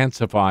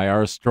intensify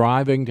our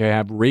striving to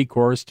have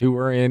recourse to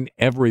her in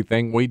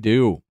everything we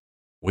do.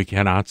 We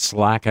cannot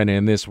slacken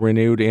in this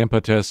renewed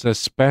impetus,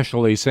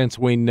 especially since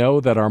we know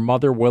that our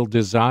Mother will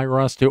desire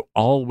us to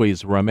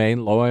always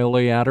remain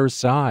loyally at her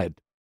side.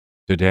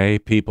 Today,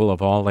 people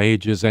of all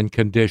ages and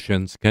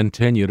conditions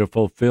continue to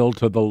fulfill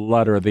to the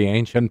letter the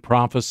ancient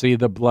prophecy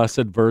the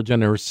Blessed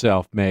Virgin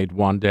herself made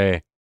one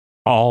day.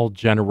 All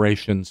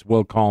generations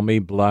will call me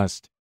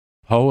blessed.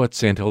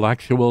 Poets,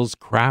 intellectuals,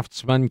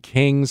 craftsmen,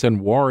 kings, and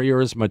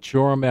warriors,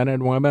 mature men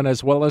and women,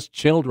 as well as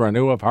children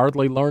who have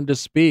hardly learned to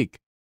speak,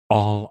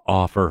 all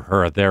offer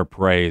her their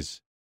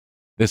praise.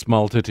 This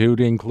multitude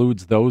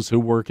includes those who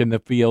work in the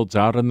fields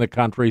out in the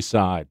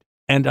countryside,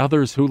 and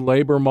others who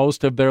labor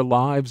most of their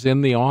lives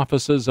in the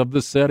offices of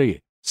the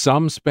city.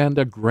 Some spend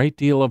a great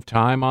deal of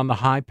time on the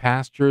high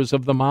pastures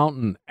of the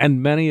mountain,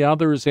 and many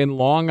others in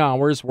long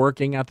hours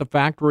working at the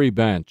factory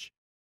bench.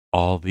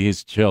 All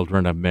these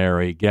children of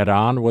Mary get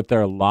on with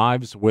their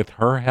lives with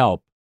her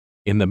help,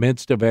 in the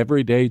midst of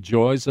everyday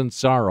joys and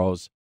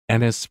sorrows,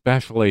 and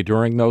especially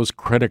during those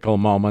critical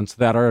moments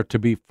that are to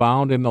be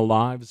found in the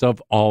lives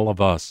of all of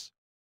us.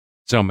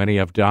 So many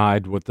have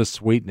died with the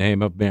sweet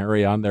name of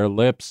Mary on their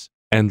lips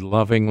and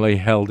lovingly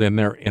held in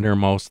their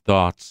innermost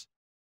thoughts.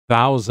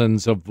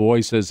 Thousands of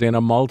voices in a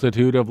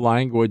multitude of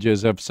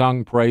languages have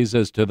sung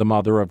praises to the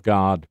Mother of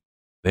God.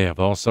 They have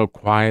also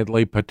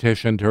quietly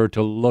petitioned her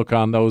to look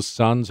on those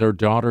sons or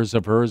daughters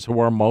of hers who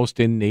are most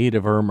in need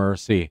of her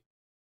mercy.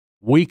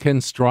 We can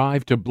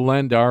strive to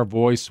blend our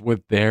voice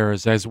with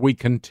theirs as we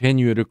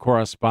continue to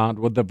correspond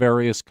with the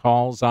various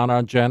calls on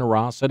our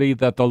generosity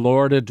that the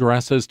Lord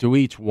addresses to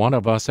each one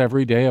of us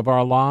every day of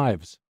our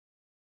lives.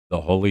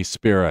 The Holy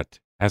Spirit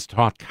has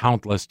taught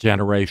countless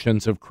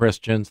generations of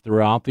Christians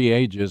throughout the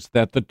ages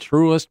that the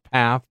truest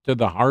path to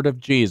the heart of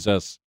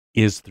Jesus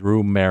is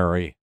through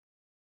Mary.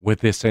 With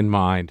this in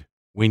mind,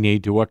 we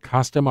need to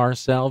accustom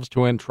ourselves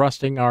to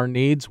entrusting our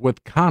needs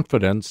with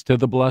confidence to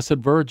the Blessed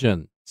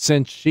Virgin,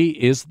 since she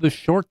is the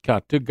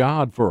shortcut to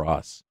God for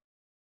us.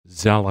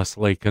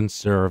 Zealously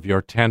conserve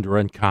your tender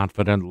and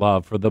confident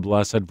love for the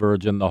Blessed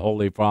Virgin, the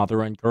Holy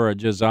Father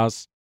encourages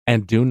us,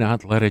 and do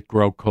not let it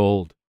grow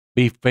cold.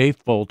 Be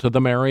faithful to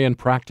the Marian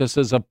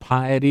practices of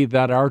piety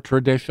that are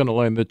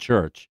traditional in the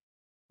Church.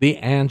 The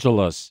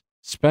Angelus,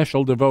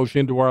 special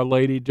devotion to Our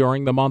Lady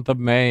during the month of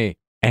May,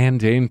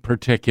 and in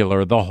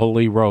particular the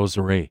Holy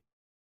Rosary.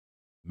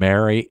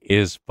 Mary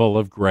is full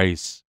of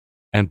grace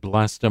and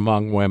blessed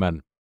among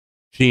women.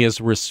 She is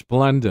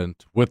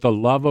resplendent with the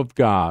love of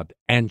God,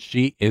 and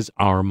she is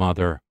our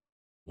Mother.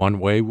 One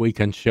way we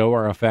can show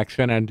our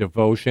affection and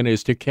devotion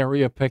is to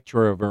carry a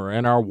picture of her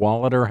in our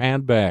wallet or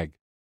handbag.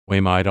 We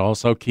might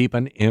also keep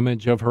an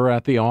image of her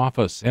at the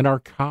office, in our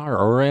car,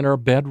 or in our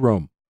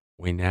bedroom.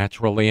 We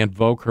naturally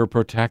invoke her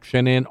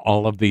protection in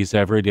all of these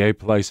everyday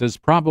places,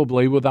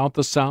 probably without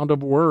the sound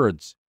of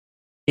words.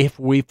 If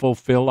we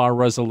fulfill our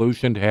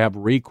resolution to have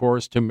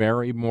recourse to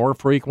Mary more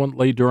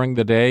frequently during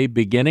the day,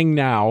 beginning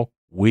now,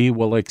 we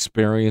will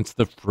experience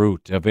the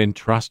fruit of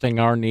entrusting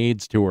our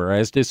needs to her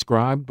as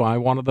described by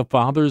one of the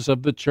fathers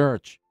of the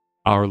Church.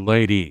 Our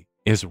Lady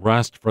is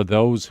rest for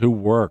those who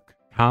work,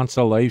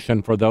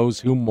 consolation for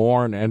those who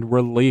mourn, and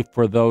relief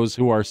for those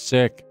who are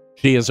sick.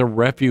 She is a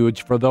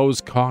refuge for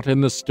those caught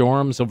in the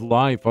storms of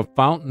life, a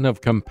fountain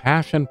of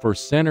compassion for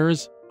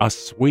sinners, a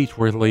sweet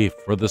relief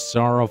for the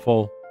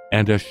sorrowful,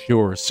 and a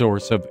sure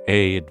source of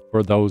aid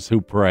for those who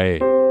pray.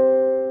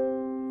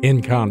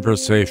 In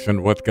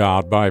Conversation with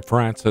God by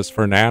Francis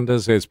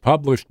Fernandez is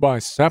published by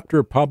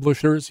Scepter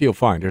Publishers. You'll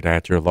find it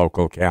at your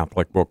local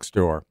Catholic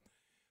bookstore.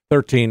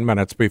 13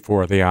 minutes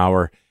before the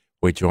hour,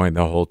 we join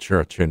the whole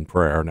church in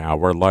prayer now.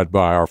 We're led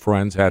by our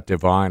friends at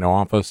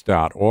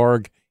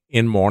divineoffice.org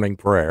in morning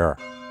prayer.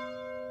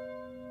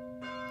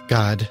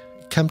 God,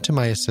 come to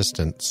my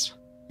assistance.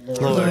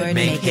 Lord,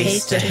 make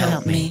haste to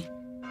help me.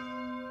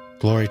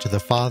 Glory to the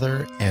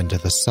Father, and to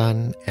the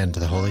Son, and to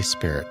the Holy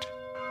Spirit.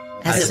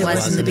 As it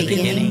was in the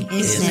beginning,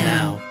 is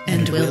now,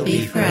 and will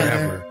be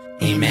forever.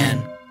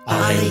 Amen.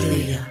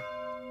 Alleluia.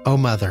 O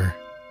Mother,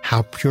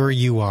 how pure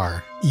you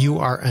are. You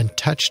are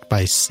untouched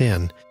by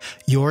sin.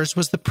 Yours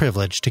was the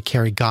privilege to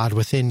carry God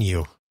within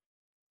you.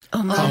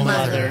 O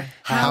Mother,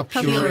 how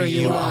pure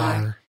you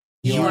are.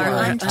 You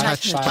are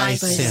untouched by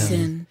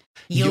sin.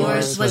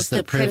 Yours was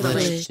the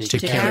privilege to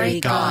carry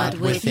God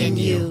within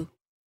you.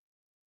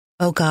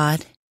 O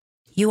God,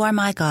 you are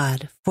my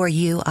God, for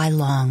you I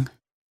long.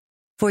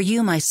 For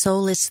you my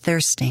soul is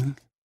thirsting.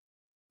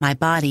 My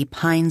body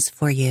pines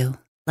for you,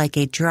 like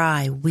a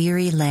dry,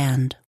 weary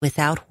land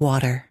without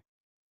water.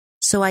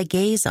 So I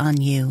gaze on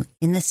you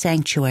in the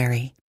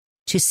sanctuary,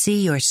 to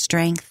see your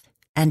strength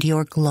and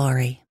your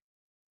glory.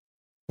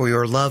 For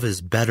your love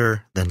is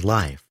better than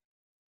life.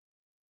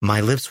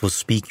 My lips will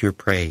speak your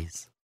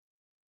praise.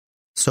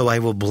 So I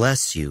will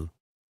bless you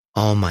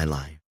all my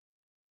life.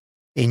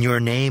 In your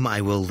name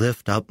I will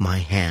lift up my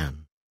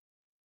hand.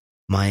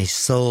 My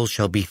soul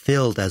shall be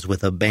filled as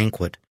with a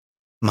banquet.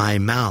 My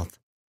mouth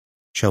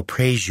shall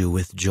praise you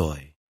with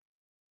joy.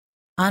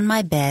 On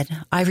my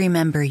bed I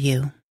remember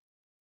you.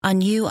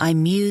 On you I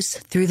muse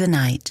through the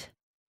night.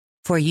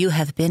 For you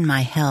have been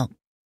my help.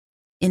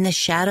 In the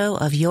shadow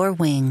of your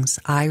wings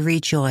I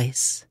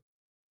rejoice.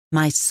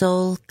 My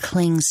soul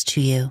clings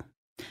to you.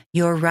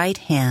 Your right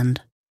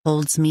hand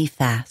holds me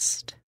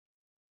fast.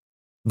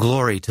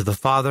 Glory to the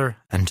Father,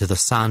 and to the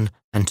Son,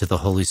 and to the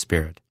Holy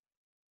Spirit.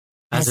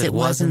 As it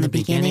was in the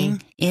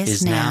beginning,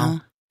 is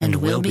now, and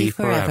will be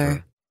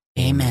forever.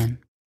 Amen.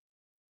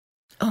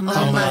 O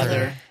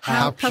Mother,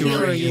 how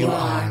pure you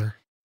are!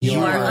 You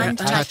are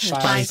untouched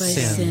by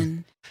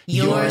sin.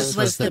 Yours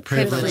was the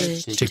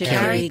privilege to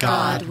carry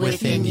God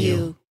within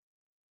you.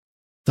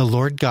 The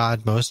Lord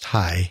God Most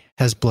High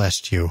has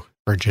blessed you,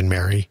 Virgin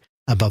Mary,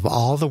 above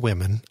all the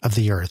women of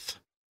the earth.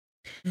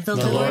 The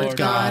Lord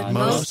God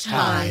Most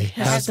High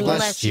has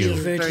blessed you,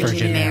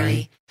 Virgin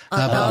Mary,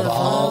 above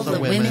all the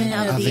women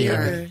of the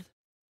earth.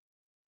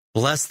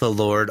 Bless the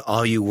Lord,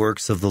 all you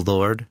works of the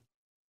Lord.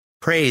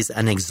 Praise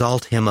and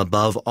exalt him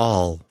above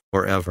all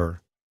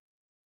forever.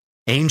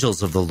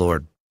 Angels of the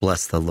Lord,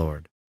 bless the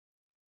Lord.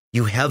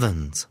 You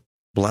heavens,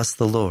 bless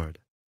the Lord.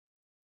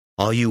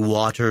 All you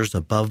waters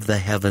above the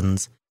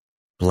heavens,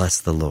 bless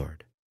the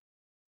Lord.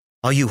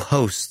 All you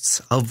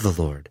hosts of the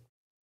Lord,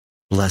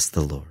 bless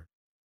the Lord.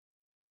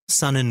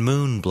 Sun and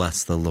moon,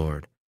 bless the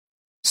Lord.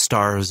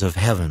 Stars of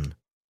heaven,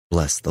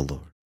 bless the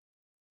Lord.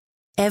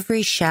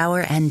 Every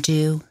shower and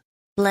dew,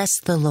 bless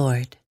the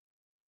Lord.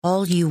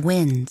 All you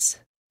winds,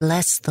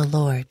 bless the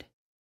Lord.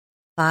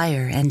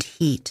 Fire and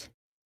heat,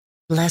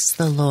 bless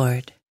the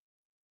Lord.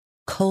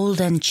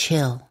 Cold and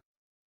chill,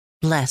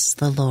 bless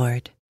the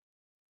Lord.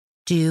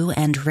 Dew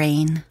and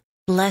rain,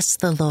 bless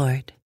the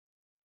Lord.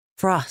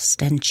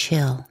 Frost and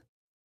chill,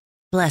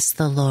 bless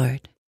the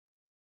Lord.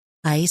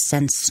 Ice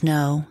and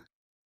snow,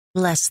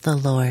 bless the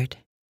Lord.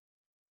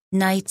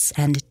 Nights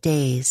and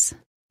days,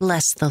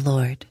 bless the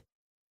Lord.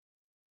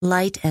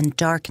 Light and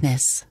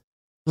darkness,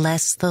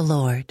 bless the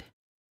Lord.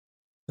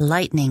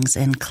 Lightnings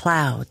and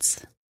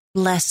clouds,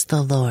 bless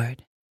the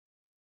Lord.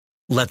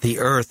 Let the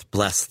earth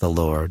bless the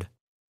Lord.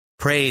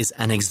 Praise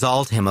and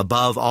exalt him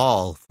above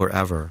all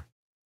forever.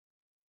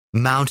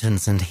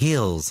 Mountains and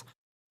hills,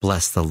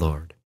 bless the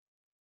Lord.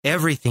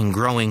 Everything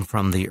growing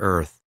from the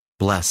earth,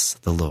 bless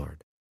the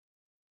Lord.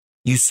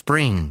 You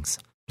springs,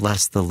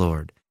 bless the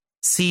Lord.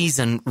 Seas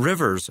and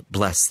rivers,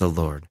 bless the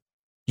Lord.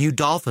 You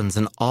dolphins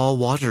and all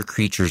water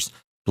creatures,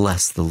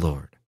 bless the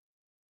Lord.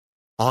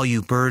 All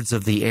you birds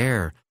of the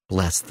air,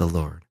 bless the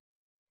Lord.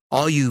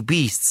 All you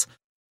beasts,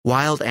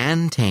 wild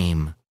and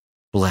tame,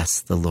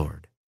 bless the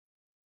Lord.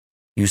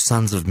 You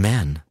sons of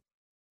men,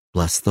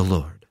 bless the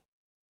Lord.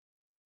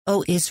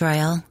 O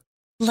Israel,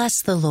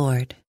 bless the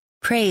Lord.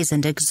 Praise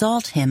and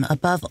exalt him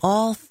above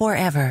all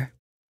forever.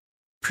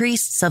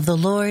 Priests of the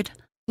Lord,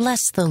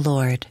 bless the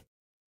Lord.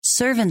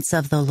 Servants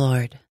of the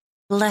Lord,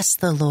 bless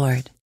the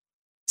Lord.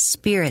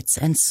 Spirits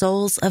and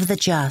souls of the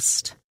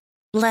just,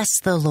 bless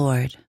the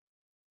Lord.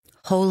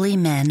 Holy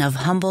men of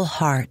humble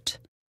heart,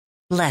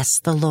 bless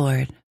the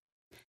Lord.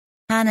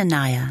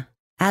 Hananiah,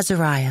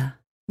 Azariah,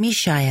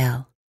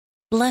 Mishael,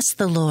 bless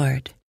the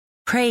Lord.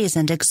 Praise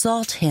and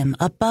exalt him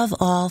above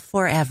all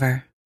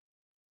forever.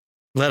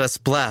 Let us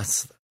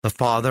bless the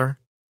Father,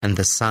 and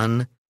the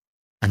Son,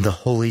 and the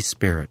Holy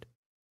Spirit.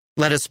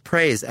 Let us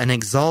praise and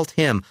exalt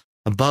him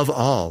above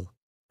all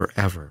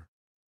forever.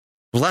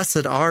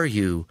 Blessed are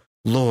you,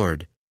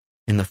 Lord,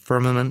 in the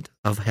firmament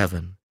of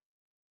heaven.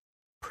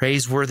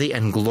 Praiseworthy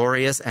and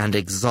glorious and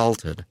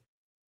exalted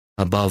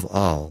above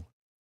all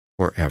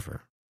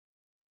forever.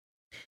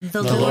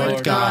 The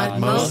Lord God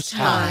Most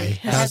High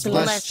has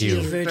blessed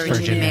you,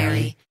 Virgin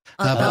Mary,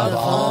 above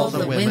all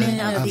the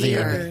women of the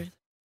earth.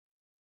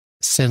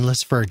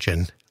 Sinless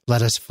Virgin,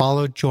 let us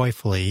follow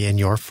joyfully in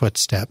your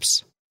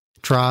footsteps.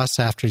 Draw us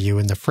after you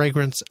in the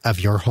fragrance of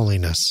your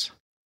holiness.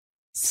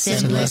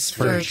 Sinless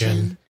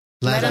Virgin,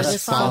 let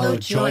us follow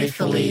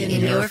joyfully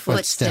in your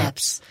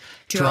footsteps.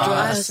 Draw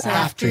us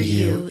after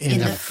you in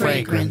the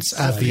fragrance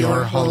of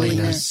your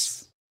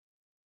holiness.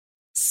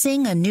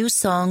 Sing a new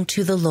song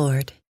to the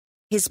Lord,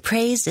 his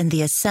praise in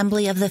the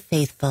assembly of the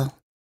faithful.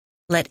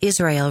 Let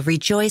Israel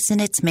rejoice in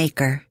its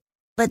Maker.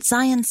 Let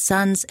Zion's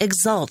sons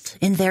exult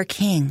in their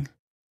King.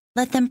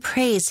 Let them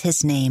praise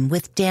his name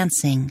with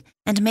dancing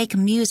and make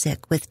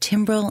music with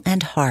timbrel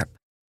and harp.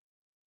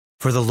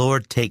 For the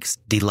Lord takes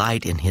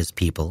delight in his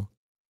people.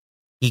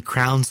 He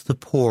crowns the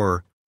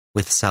poor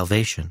with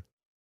salvation.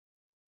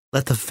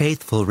 Let the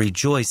faithful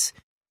rejoice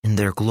in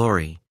their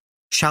glory,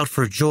 shout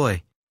for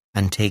joy,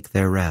 and take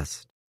their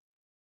rest.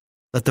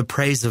 Let the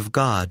praise of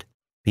God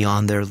be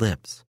on their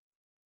lips,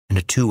 and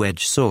a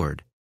two-edged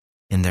sword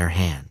in their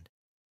hand,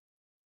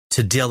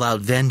 to deal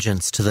out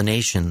vengeance to the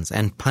nations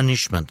and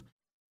punishment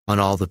on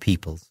all the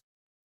peoples,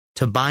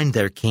 to bind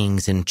their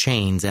kings in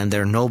chains and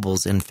their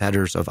nobles in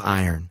fetters of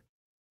iron,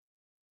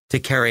 to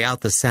carry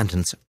out the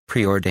sentence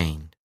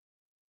preordained.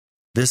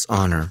 This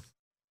honor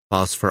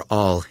whilst for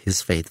all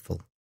his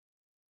faithful.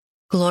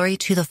 Glory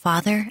to the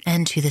Father,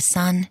 and to the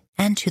Son,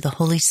 and to the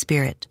Holy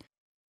Spirit.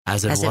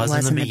 As it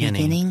was in the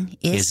beginning,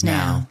 is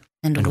now,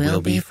 and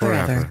will be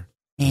forever.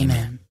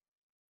 Amen.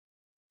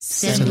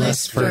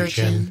 Sinless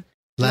Virgin,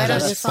 let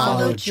us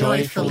follow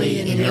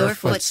joyfully in your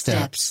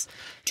footsteps.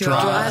 Draw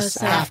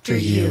us after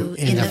you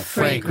in the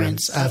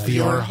fragrance of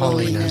your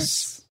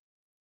holiness.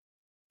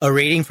 A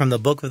reading from the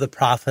book of the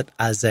prophet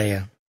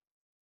Isaiah.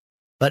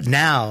 But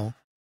now,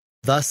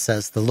 thus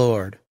says the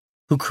Lord,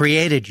 who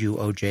created you,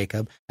 O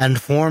Jacob,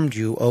 and formed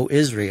you, O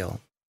Israel.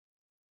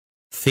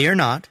 Fear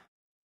not,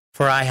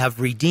 for I have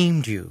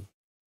redeemed you.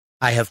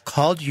 I have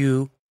called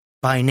you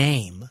by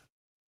name.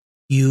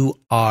 You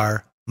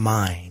are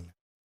mine.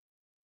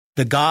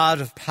 The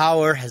God of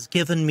power has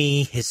given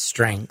me his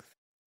strength.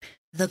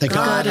 The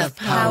God of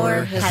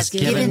power has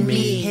given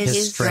me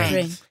his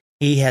strength.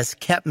 He has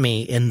kept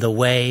me in the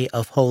way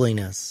of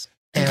holiness.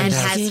 And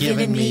has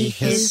given me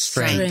his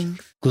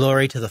strength.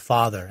 Glory to the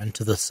Father, and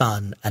to the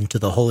Son, and to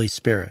the Holy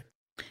Spirit.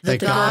 The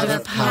God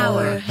of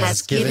power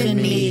has given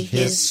me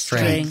his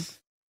strength.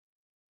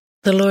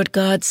 The Lord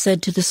God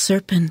said to the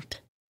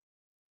serpent,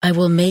 I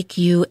will make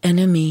you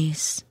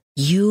enemies,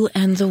 you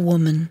and the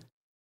woman,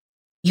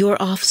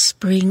 your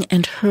offspring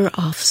and her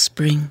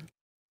offspring.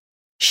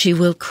 She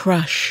will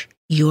crush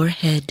your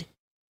head.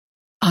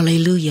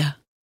 Alleluia.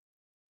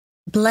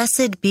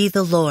 Blessed be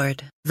the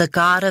Lord, the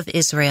God of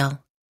Israel.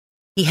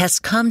 He has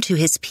come to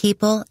his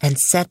people and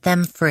set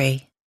them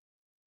free.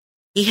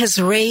 He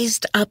has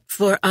raised up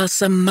for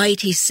us a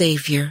mighty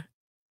Savior,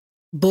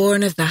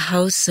 born of the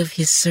house of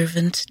his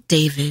servant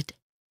David.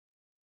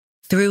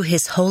 Through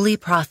his holy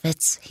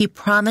prophets, he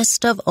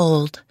promised of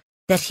old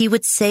that he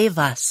would save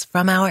us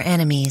from our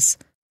enemies,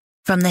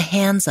 from the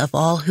hands of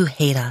all who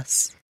hate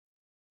us.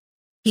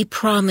 He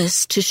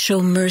promised to show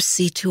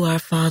mercy to our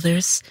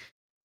fathers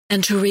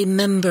and to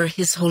remember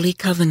his holy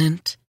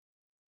covenant.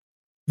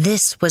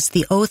 This was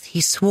the oath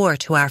he swore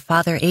to our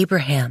father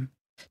Abraham,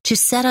 to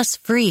set us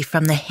free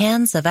from the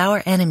hands of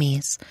our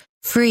enemies,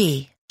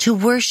 free to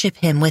worship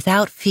him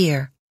without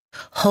fear,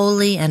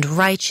 holy and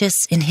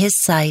righteous in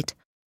his sight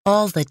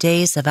all the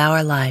days of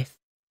our life.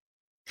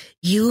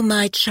 You,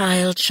 my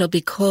child, shall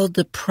be called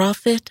the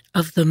prophet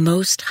of the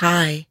Most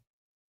High,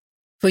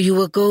 for you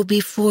will go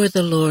before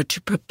the Lord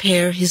to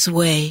prepare his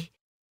way,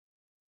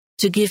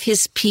 to give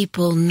his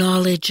people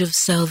knowledge of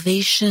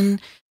salvation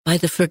by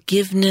the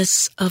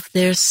forgiveness of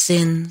their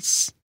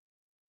sins.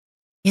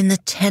 In the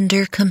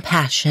tender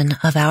compassion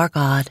of our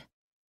God,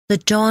 the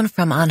dawn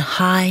from on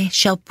high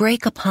shall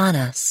break upon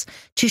us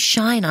to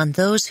shine on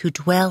those who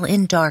dwell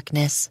in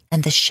darkness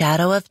and the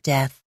shadow of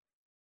death,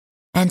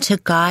 and to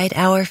guide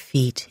our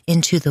feet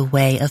into the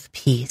way of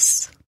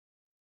peace.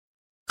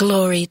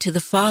 Glory to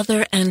the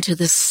Father, and to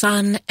the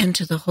Son, and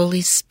to the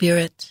Holy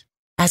Spirit.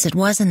 As it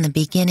was in the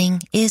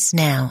beginning, is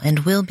now, and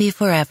will be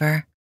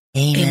forever.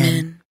 Amen.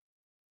 Amen.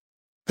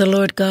 The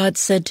Lord God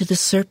said to the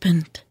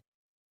serpent,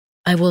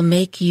 I will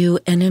make you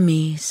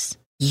enemies,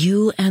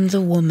 you and the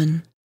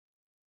woman,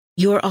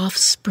 your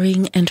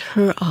offspring and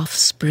her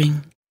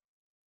offspring.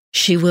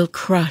 She will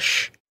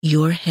crush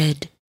your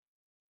head.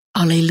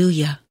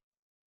 Alleluia.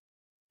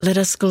 Let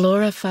us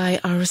glorify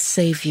our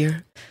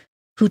Savior,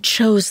 who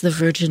chose the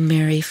Virgin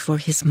Mary for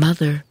his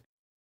mother.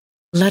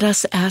 Let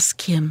us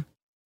ask him,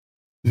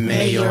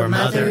 May your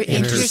mother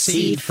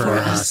intercede for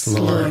us,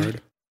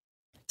 Lord.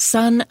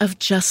 Son of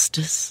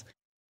justice,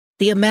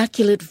 the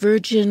Immaculate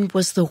Virgin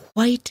was the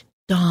white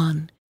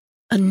dawn,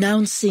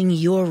 announcing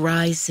your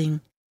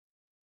rising.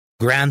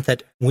 Grant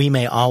that we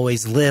may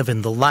always live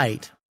in the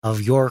light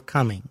of your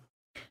coming.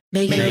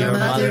 May your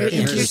mother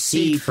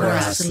intercede for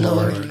us,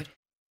 Lord.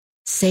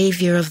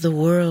 Savior of the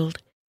world,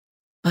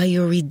 by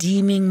your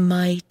redeeming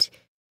might,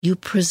 you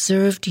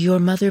preserved your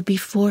mother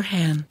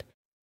beforehand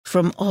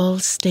from all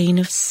stain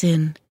of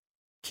sin.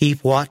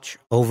 Keep watch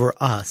over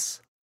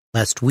us,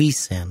 lest we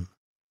sin.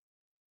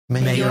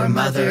 May your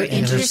mother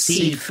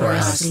intercede for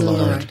us,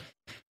 Lord.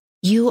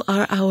 You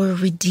are our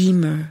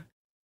Redeemer,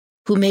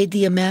 who made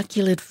the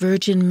Immaculate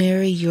Virgin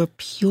Mary your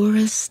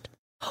purest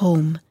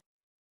home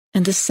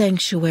and the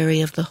sanctuary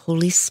of the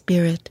Holy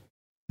Spirit.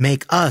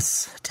 Make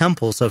us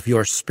temples of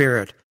your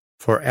Spirit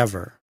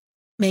forever.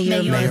 May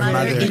your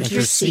mother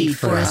intercede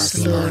for us,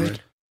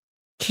 Lord.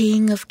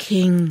 King of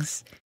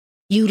kings,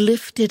 you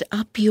lifted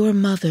up your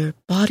mother,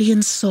 body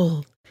and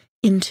soul,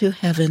 into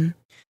heaven.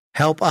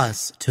 Help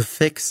us to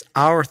fix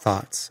our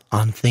thoughts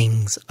on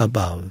things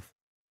above.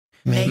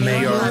 May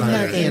your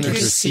mother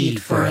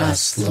intercede for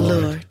us,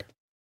 Lord.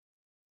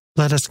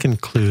 Let us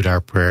conclude our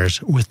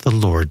prayers with the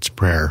Lord's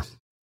Prayer.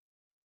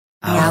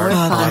 Our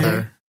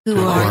Father,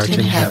 who art in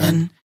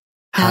heaven,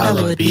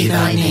 hallowed be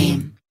thy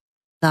name.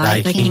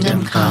 Thy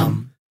kingdom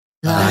come,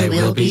 thy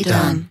will be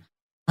done,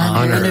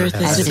 on earth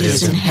as it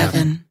is in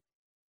heaven.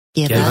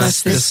 Give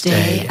us this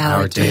day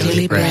our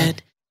daily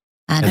bread,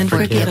 and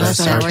forgive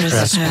us our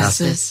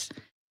trespasses,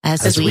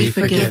 as we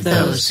forgive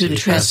those who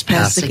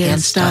trespass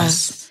against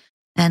us.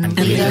 And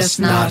lead us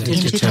not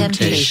into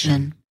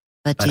temptation,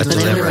 but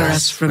deliver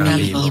us from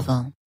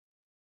evil.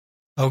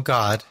 O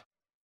God,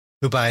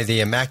 who by the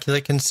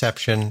Immaculate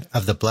Conception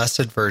of the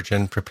Blessed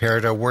Virgin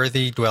prepared a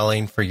worthy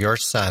dwelling for your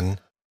Son,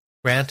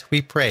 grant,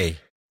 we pray,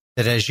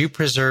 that as you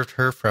preserved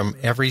her from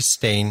every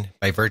stain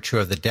by virtue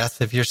of the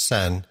death of your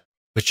Son,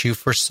 which you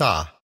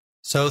foresaw,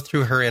 so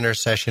through her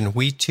intercession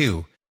we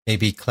too may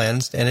be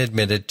cleansed and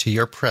admitted to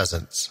your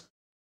presence.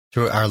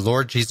 Through our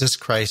Lord Jesus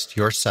Christ,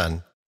 your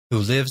Son, who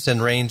lives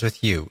and reigns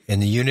with you in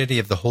the unity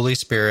of the Holy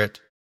Spirit,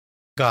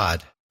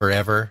 God,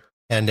 forever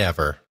and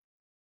ever.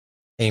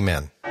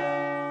 Amen.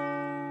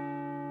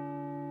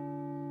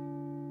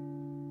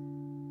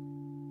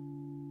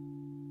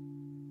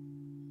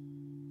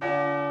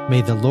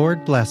 May the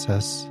Lord bless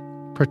us,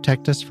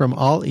 protect us from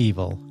all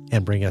evil,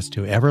 and bring us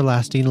to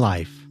everlasting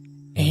life.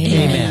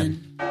 Amen.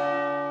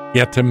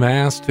 Get to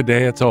Mass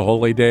today. It's a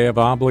holy day of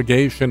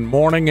obligation.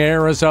 Morning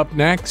Air is up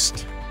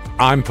next.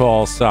 I'm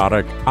Paul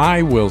Sadek.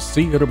 I will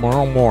see you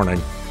tomorrow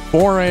morning,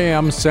 4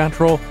 a.m.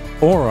 Central,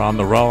 or on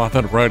the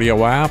Relevant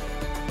Radio app.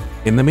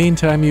 In the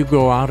meantime, you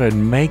go out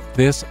and make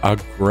this a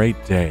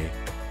great day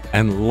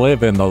and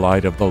live in the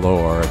light of the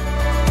Lord.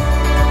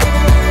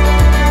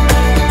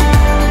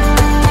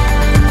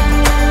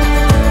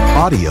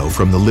 Audio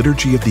from the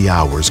Liturgy of the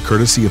Hours,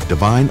 courtesy of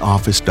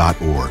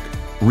DivineOffice.org.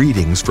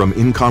 Readings from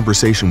In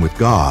Conversation with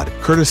God,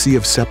 courtesy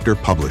of Scepter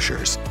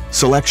Publishers.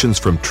 Selections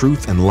from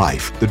Truth and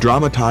Life, the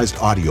dramatized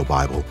audio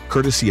Bible,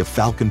 courtesy of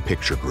Falcon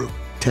Picture Group.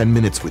 10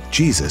 Minutes with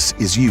Jesus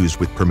is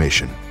used with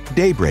permission.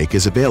 Daybreak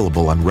is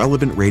available on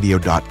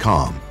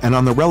RelevantRadio.com and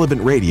on the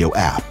Relevant Radio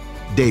app.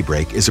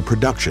 Daybreak is a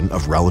production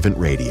of Relevant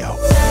Radio.